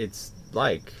mean, it's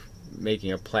like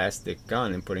making a plastic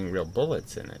gun and putting real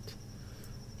bullets in it.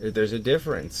 There's a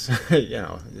difference. You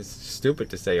know, it's stupid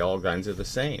to say all guns are the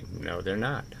same. No, they're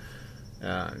not.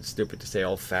 It's stupid to say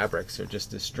all fabrics are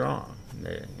just as strong.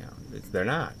 They're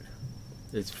not.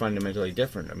 It's fundamentally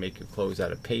different to make your clothes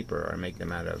out of paper or make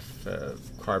them out of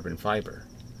carbon fiber.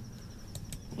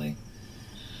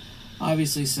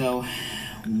 Obviously, so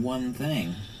one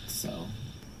thing. So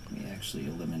let me actually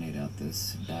eliminate out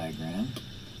this diagram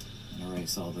and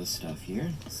erase all this stuff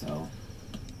here. So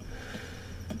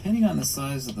depending on the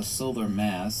size of the solar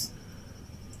mass,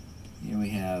 here we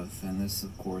have, and this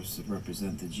of course would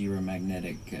represent the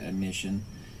geomagnetic emission,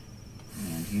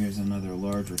 and here's another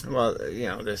larger. Well, you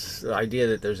know, this idea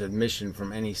that there's emission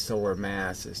from any solar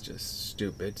mass is just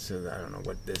stupid. So I don't know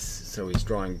what this. So he's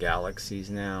drawing galaxies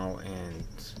now, and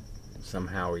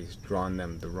somehow he's drawn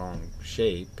them the wrong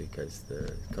shape because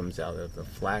it comes out of the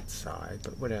flat side.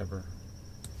 But whatever.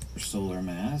 Solar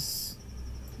mass.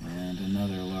 And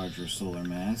another larger solar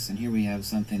mass. And here we have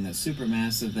something that's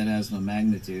supermassive that has no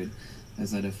magnitude,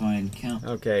 as I defined count.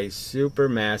 Okay,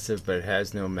 supermassive but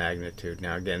has no magnitude.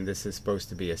 Now again, this is supposed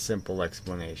to be a simple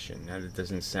explanation. Now it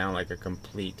doesn't sound like a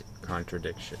complete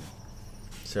contradiction.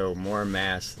 So more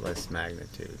mass, less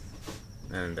magnitude.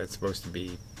 And that's supposed to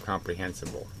be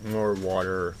comprehensible. More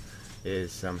water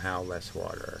is somehow less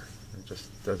water. It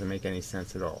just doesn't make any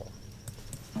sense at all.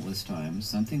 Countless times,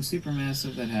 something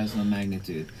supermassive that has no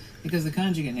magnitude, because the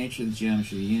conjugate nature of the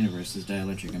geometry of the universe is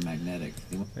dielectric and magnetic.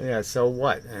 Yeah, so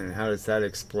what? And how does that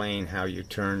explain how you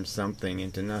turn something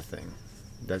into nothing?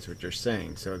 That's what you're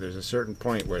saying. So there's a certain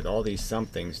point where all these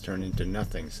somethings turn into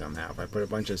nothing somehow. If I put a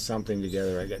bunch of something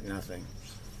together, I get nothing.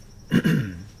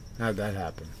 How'd that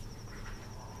happen?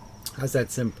 How's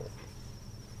that simple?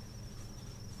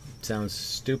 It sounds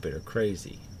stupid or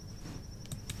crazy.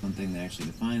 One thing that actually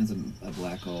defines a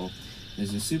black hole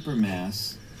is a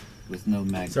supermass with no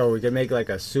magnitude. So we could make like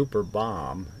a super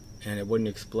bomb and it wouldn't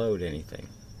explode anything.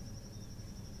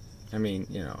 I mean,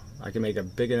 you know, I can make a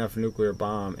big enough nuclear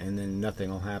bomb and then nothing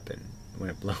will happen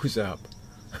when it blows up.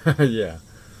 Yeah.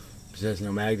 It has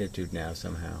no magnitude now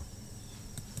somehow.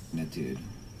 Magnitude.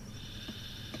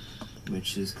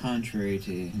 Which is contrary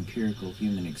to empirical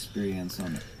human experience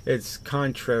on it. It's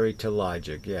contrary to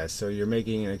logic, yes. So you're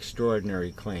making an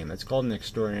extraordinary claim. That's called an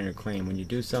extraordinary claim. When you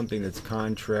do something that's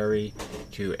contrary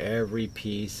to every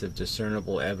piece of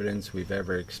discernible evidence we've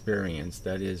ever experienced,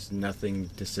 that is, nothing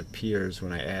disappears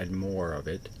when I add more of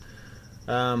it,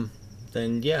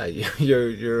 then yeah,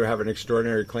 you have an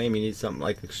extraordinary claim. You need something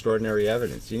like extraordinary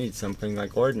evidence. You need something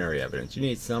like ordinary evidence. You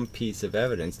need some piece of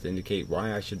evidence to indicate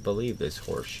why I should believe this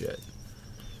horse shit.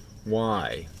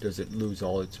 Why does it lose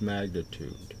all its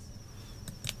magnitude?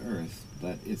 Earth,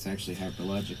 but it's actually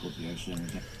hyperlogical if you actually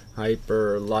understand.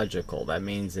 Hyperlogical. That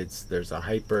means there's a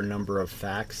hyper number of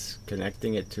facts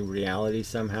connecting it to reality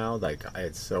somehow. Like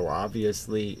it's so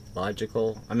obviously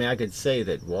logical. I mean, I could say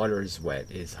that water is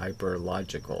wet is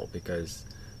hyperlogical because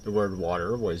the word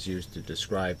water was used to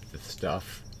describe the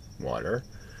stuff water,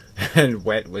 and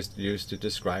wet was used to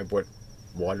describe what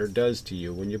water does to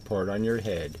you when you pour it on your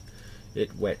head.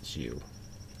 It wets you.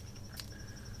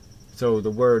 So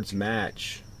the words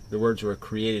match. The words were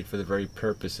created for the very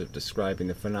purpose of describing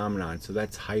the phenomenon, so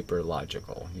that's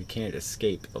hyper-logical. You can't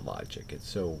escape the logic. It's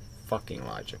so fucking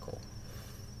logical.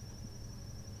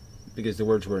 because the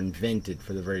words were invented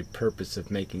for the very purpose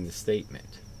of making the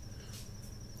statement.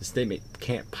 The statement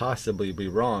can't possibly be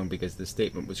wrong because the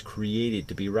statement was created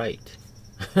to be right.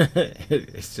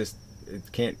 It's just,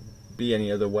 it can't be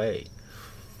any other way.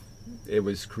 It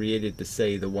was created to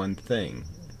say the one thing.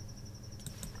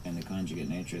 And the conjugate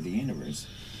nature of the universe.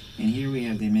 And here we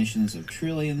have the emissions of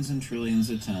trillions and trillions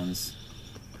of tons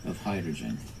of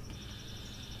hydrogen.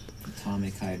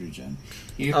 Atomic hydrogen.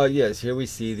 Here, yes, here we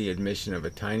see the admission of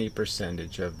a tiny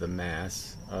percentage of the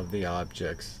mass of the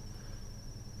objects.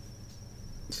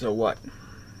 So what?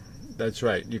 That's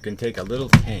right, you can take a little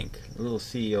tank, a little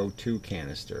CO2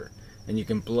 canister, and you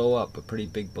can blow up a pretty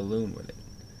big balloon with it.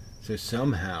 So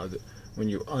somehow, when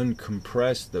you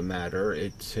uncompress the matter,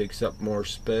 it takes up more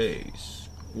space.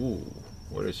 Ooh,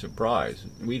 what a surprise.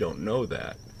 We don't know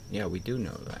that. Yeah, we do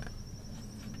know that.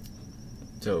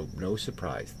 So, no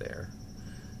surprise there.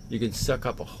 You can suck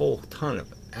up a whole ton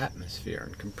of atmosphere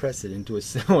and compress it into a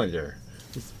cylinder.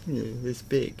 It's, this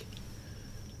big.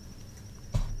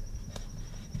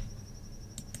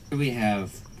 Here we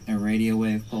have a radio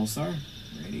wave pulsar.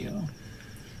 Radio.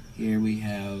 Here we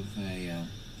have a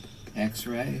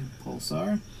X-ray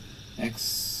pulsar.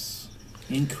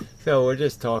 So we're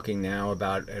just talking now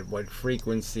about at what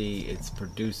frequency it's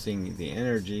producing the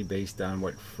energy based on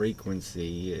what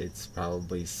frequency it's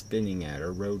probably spinning at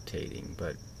or rotating,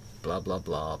 but blah blah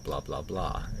blah blah blah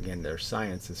blah. Again, their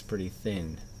science is pretty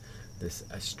thin, this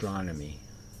astronomy.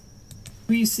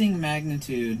 Increasing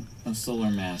magnitude of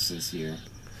solar masses here.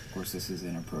 Of course, this is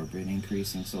inappropriate.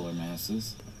 Increasing solar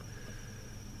masses.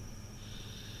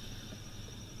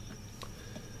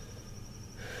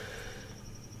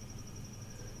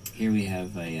 Here we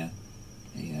have a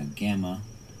gamma.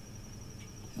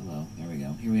 Hello, there we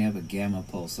go. Here we have a gamma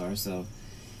pulsar. So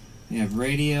we have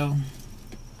radio,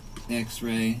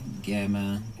 X-ray,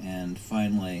 gamma, and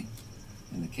finally,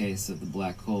 in the case of the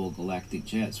black hole, galactic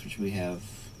jets, which we have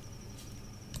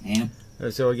amp.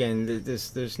 So again,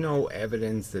 there's no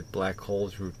evidence that black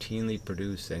holes routinely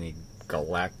produce any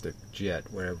galactic jet,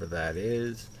 wherever that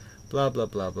is. Blah blah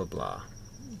blah blah blah.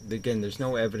 Again, there's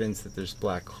no evidence that there's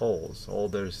black holes. All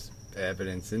there's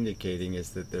evidence indicating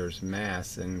is that there's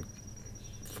mass and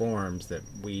forms that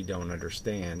we don't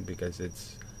understand because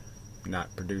it's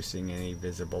not producing any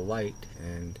visible light.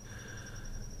 And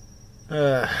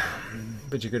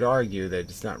but you could argue that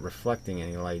it's not reflecting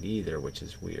any light either, which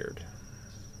is weird.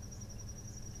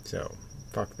 So,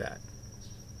 fuck that.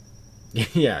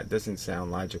 Yeah, it doesn't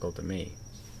sound logical to me.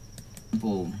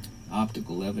 Simple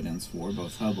optical evidence for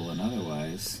both Hubble and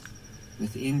otherwise,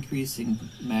 with increasing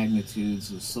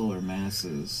magnitudes of solar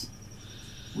masses,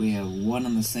 we have one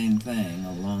and the same thing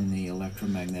along the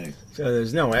electromagnetic. So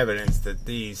there's no evidence that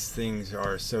these things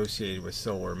are associated with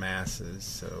solar masses,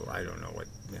 so I don't know what,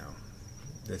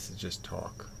 this is just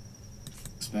talk.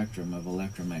 Spectrum of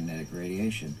electromagnetic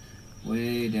radiation.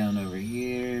 Way down over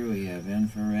here, we have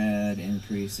infrared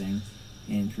increasing,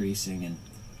 and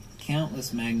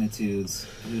countless magnitudes,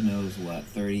 who knows what,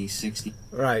 30, 60.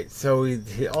 Right, so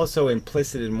he also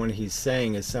implicit in what he's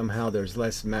saying is somehow there's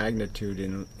less magnitude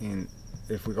in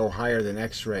if we go higher than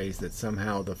X-rays, that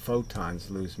somehow the photons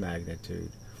lose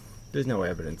magnitude. There's no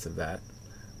evidence of that.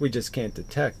 We just can't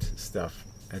detect stuff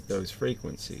at those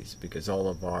frequencies because all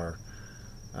of our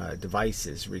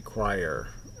devices require,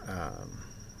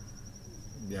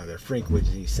 they're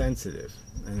frequency sensitive,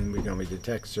 and we can only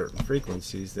detect certain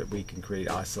frequencies that we can create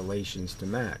oscillations to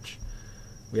match.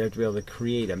 We have to be able to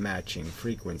create a matching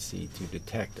frequency to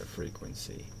detect a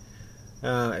frequency,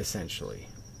 essentially.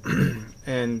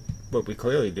 And what we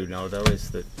clearly do know, though,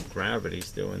 is that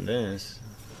gravity's doing this.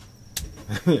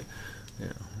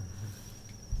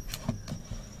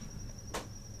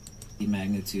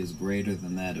 Magnitudes greater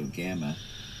than that of gamma.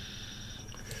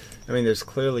 I mean, there's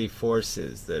clearly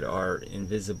forces that are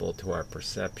invisible to our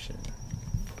perception.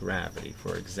 Gravity,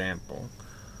 for example.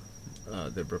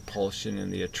 The repulsion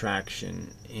and the attraction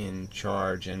in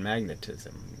charge and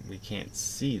magnetism. We can't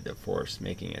see the force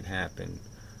making it happen,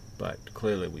 but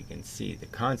clearly we can see the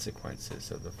consequences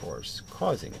of the force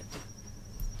causing it.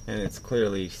 And it's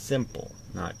clearly simple,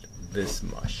 not this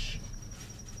mush.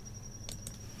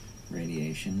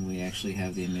 Radiation, we actually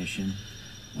have the emission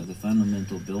of the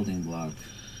fundamental building block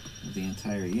of the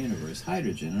entire universe,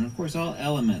 hydrogen. And of course all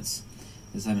elements,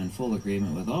 as I'm in full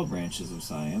agreement with all branches of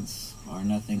science, are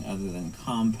nothing other than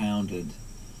compounded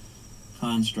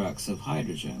constructs of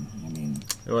hydrogen. I mean,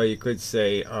 well, you could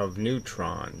say of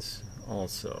neutrons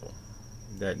also,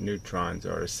 that neutrons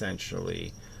are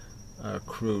essentially a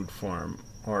crude form,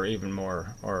 or even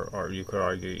more, or you could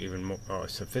argue even more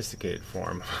sophisticated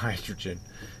form of hydrogen,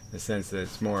 in the sense that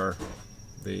it's more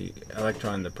the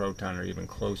electron and the proton are even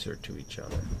closer to each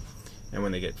other. And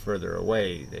when they get further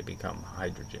away, they become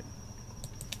hydrogen.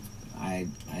 I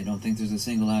don't think there's a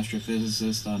single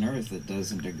astrophysicist on Earth that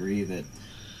doesn't agree that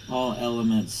all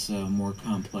elements more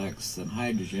complex than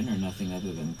hydrogen are nothing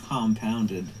other than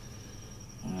compounded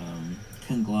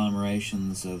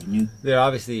conglomerations of new. They're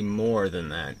obviously more than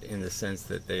that, in the sense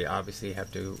that they obviously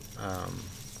have to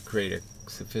create a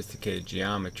sophisticated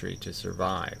geometry to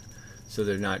survive. So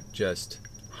they're not just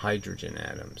hydrogen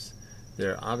atoms.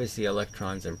 They're obviously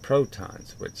electrons and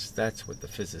protons, which that's what the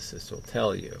physicists will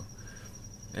tell you.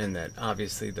 And that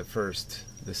obviously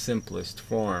the simplest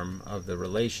form of the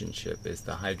relationship is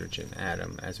the hydrogen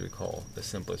atom, as we call the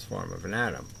simplest form of an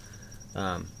atom,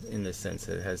 in the sense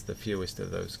that it has the fewest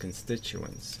of those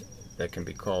constituents that can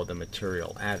be called a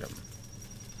material atom.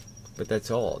 But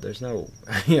that's all. There's no,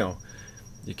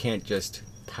 you can't just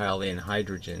pile in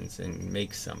hydrogens and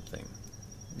make something.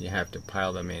 You have to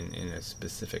pile them in a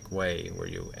specific way where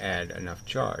you add enough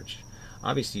charge.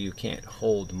 Obviously you can't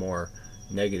hold more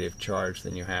negative charge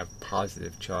than you have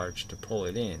positive charge to pull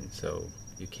it in, so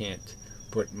you can't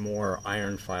put more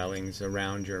iron filings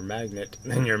around your magnet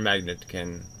than your magnet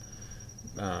can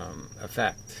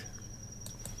affect.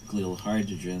 Nuclear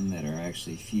hydrogen that are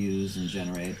actually fused and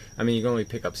generate. I mean, you can only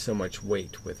pick up so much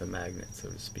weight with a magnet, so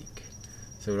to speak.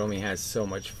 So it only has so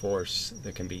much force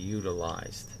that can be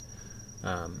utilized.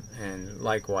 And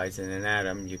likewise in an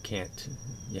atom, you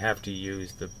have to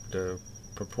use the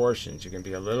proportions. You can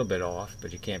be a little bit off,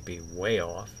 but you can't be way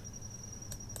off.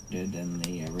 And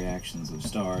the reactions of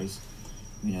stars,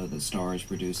 we know that stars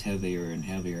produce heavier and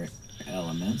heavier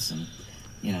elements, and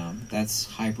that's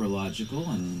hyperlogical,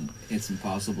 and it's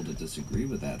impossible to disagree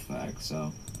with that fact.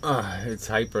 So it's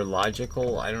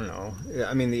hyperlogical. I don't know.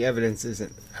 I mean, the evidence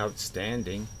isn't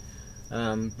outstanding.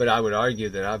 But I would argue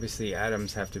that obviously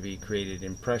atoms have to be created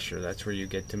in pressure. That's where you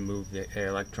get to move the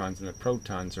electrons and the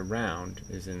protons around,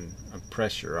 is in a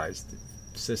pressurized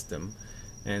system.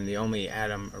 And the only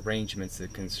atom arrangements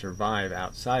that can survive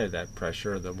outside of that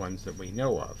pressure are the ones that we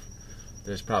know of.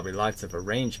 There's probably lots of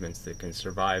arrangements that can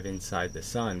survive inside the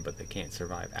sun, but they can't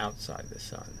survive outside the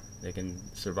sun. They can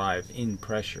survive in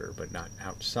pressure, but not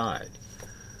outside.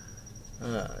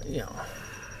 But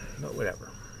whatever.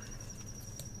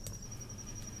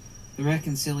 The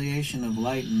reconciliation of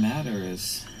light and matter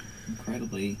is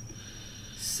incredibly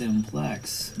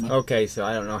simplex. Okay, so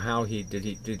I don't know how he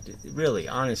really,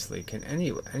 honestly, can any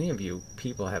of you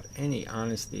people have any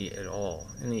honesty at all,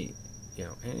 any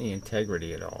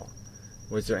integrity at all?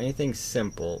 Was there anything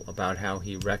simple about how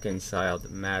he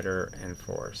reconciled matter and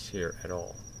force here at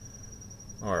all,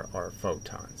 or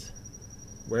photons?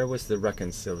 Where was the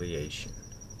reconciliation?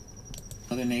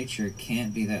 Mother Nature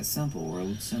can't be that simple.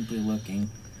 We're simply looking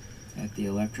at the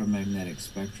electromagnetic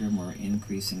spectrum, where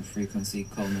increasing frequency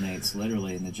culminates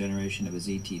literally in the generation of a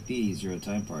ZTP,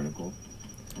 zero-time particle.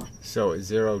 So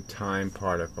zero-time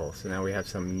particle. So now we have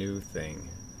some new thing.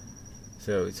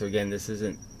 So again, this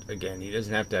isn't, he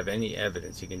doesn't have to have any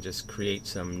evidence. He can just create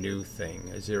some new thing,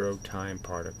 a zero-time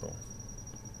particle.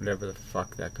 Whatever the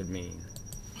fuck that could mean.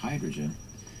 Hydrogen.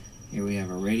 Here we have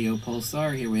a radio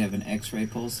pulsar, here we have an X-ray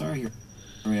pulsar, here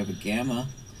we have a gamma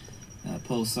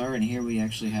pulsar, and here we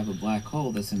actually have a black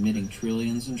hole that's emitting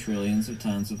trillions and trillions of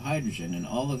tons of hydrogen. And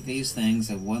all of these things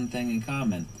have one thing in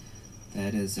common.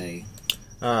 That is they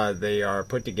are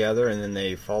put together and then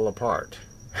they fall apart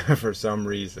for some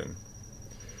reason.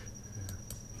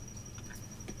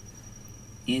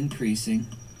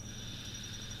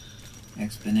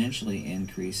 Exponentially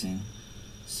increasing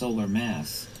solar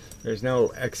mass. There's no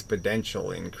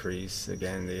exponential increase,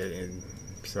 again,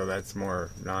 so that's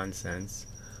more nonsense.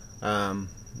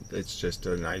 It's just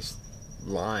a nice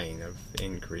line of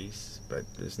increase, but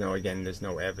there's no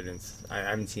evidence. I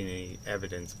haven't seen any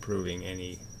evidence proving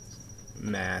any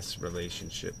mass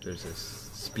relationship. There's a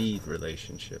speed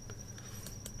relationship.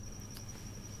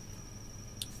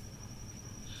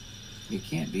 It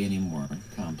can't be any more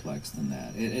complex than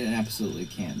that. It absolutely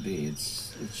can't be.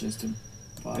 It's just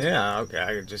impossible. Yeah, okay,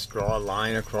 I could just draw a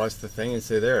line across the thing and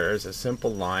say there's a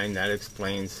simple line that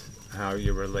explains how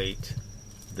you relate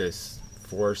this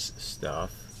force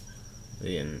stuff,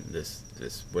 and this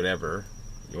whatever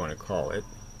you want to call it,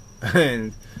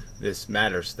 and this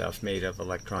matter stuff made of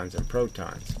electrons and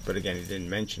protons. But again, he didn't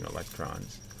mention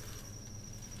electrons,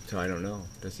 so I don't know.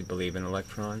 Does he believe in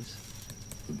electrons?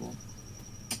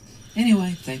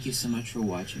 Anyway, thank you so much for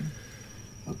watching.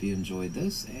 Hope you enjoyed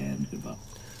this, and goodbye.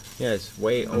 Yeah, it's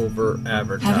way over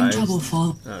advertised. Having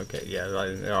trouble Okay, yeah,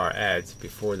 there are ads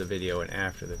before the video and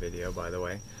after the video, by the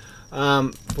way.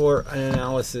 For an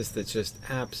analysis that's just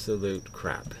absolute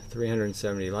crap.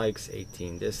 370 likes,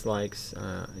 18 dislikes,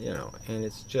 you know, and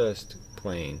it's just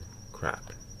plain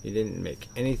crap. He didn't make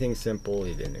anything simple.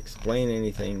 He didn't explain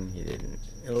anything. He didn't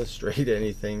illustrate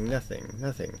anything.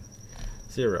 Nothing.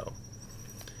 Zero.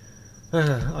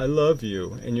 I love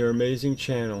you and your amazing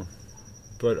channel,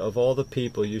 but of all the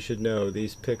people you should know,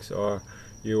 these pics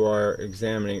you are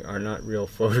examining are not real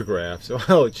photographs.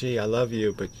 Oh, gee, I love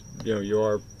you, but you know you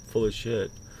are full of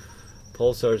shit.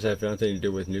 Pulsars have nothing to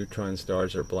do with neutron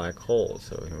stars or black holes.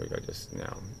 So here we go. Just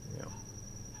now, you know,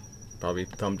 probably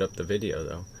thumbed up the video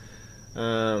though.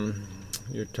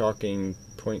 You're talking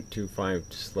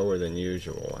 0.25 slower than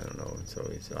usual. I don't know. So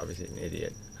he's obviously an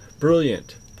idiot.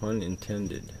 Brilliant, pun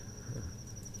intended.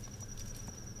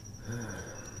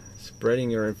 Spreading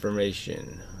your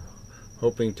information,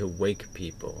 hoping to wake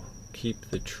people, keep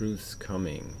the truths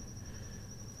coming.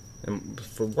 And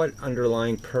for what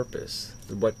underlying purpose?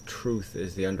 What truth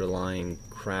is the underlying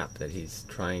crap that he's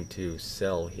trying to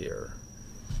sell here?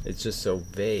 It's just so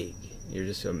vague. You're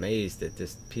just amazed that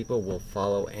this people will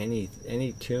follow any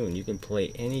tune. You can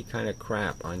play any kind of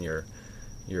crap on your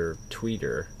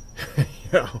tweeter,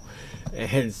 you know,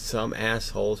 and some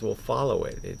assholes will follow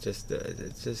it. It's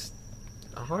just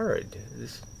hard.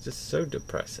 It's just so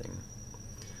depressing.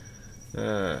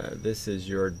 This is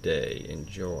your day.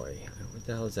 Enjoy. What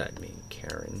the hell does that mean,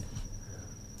 Karen?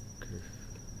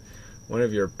 One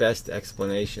of your best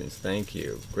explanations. Thank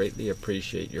you. Greatly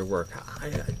appreciate your work.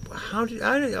 I'm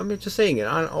just saying it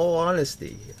in all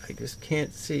honesty. I just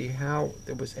can't see how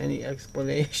there was any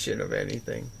explanation of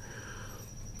anything.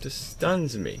 Just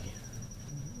stuns me.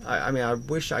 I mean, I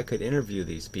wish I could interview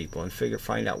these people and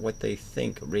find out what they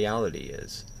think reality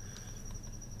is.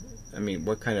 I mean,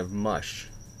 what kind of mush,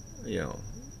 you know.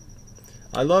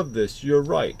 I love this. You're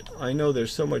right. I know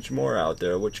there's so much more out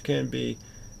there which can be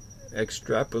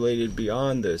extrapolated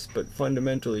beyond this, but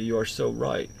fundamentally you are so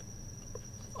right.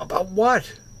 About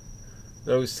what?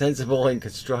 Those sensible and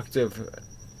constructive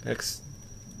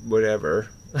whatever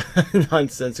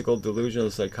nonsensical delusional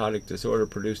psychotic disorder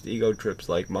produced ego trips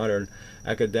like modern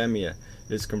academia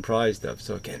is comprised of.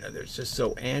 So again, there's just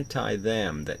so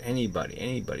anti-them that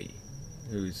anybody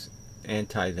who's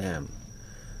anti-them,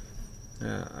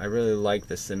 I really like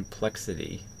the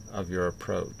simplicity of your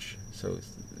approach. So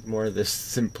more of this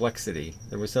simplicity.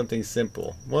 There was something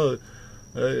simple. Well,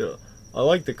 I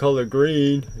like the color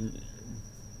green.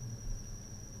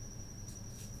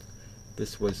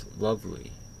 This was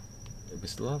lovely. It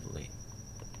was lovely.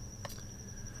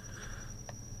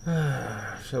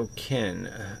 So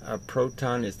Ken, a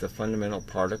proton is the fundamental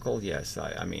particle? Yes,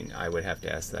 I mean, I would have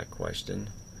to ask that question.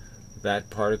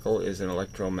 That particle is an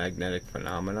electromagnetic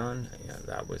phenomenon? Yeah,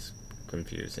 that was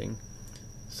confusing.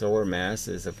 Solar mass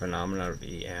is a phenomenon of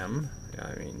EM?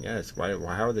 I mean, yes, how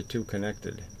are the two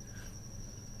connected?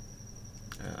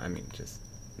 I mean, just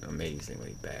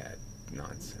amazingly bad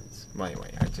nonsense. Well,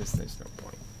 anyway, there's no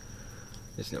point.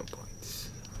 There's no point.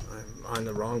 I'm on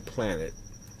the wrong planet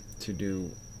to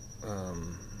do,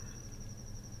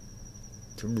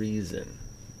 to reason.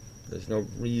 There's no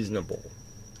reasonable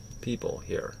people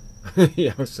here.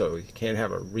 You know, so you can't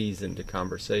have a reasoned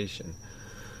conversation,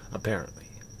 apparently.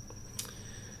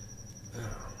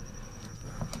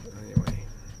 Anyway,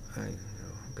 I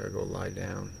gotta go lie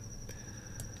down.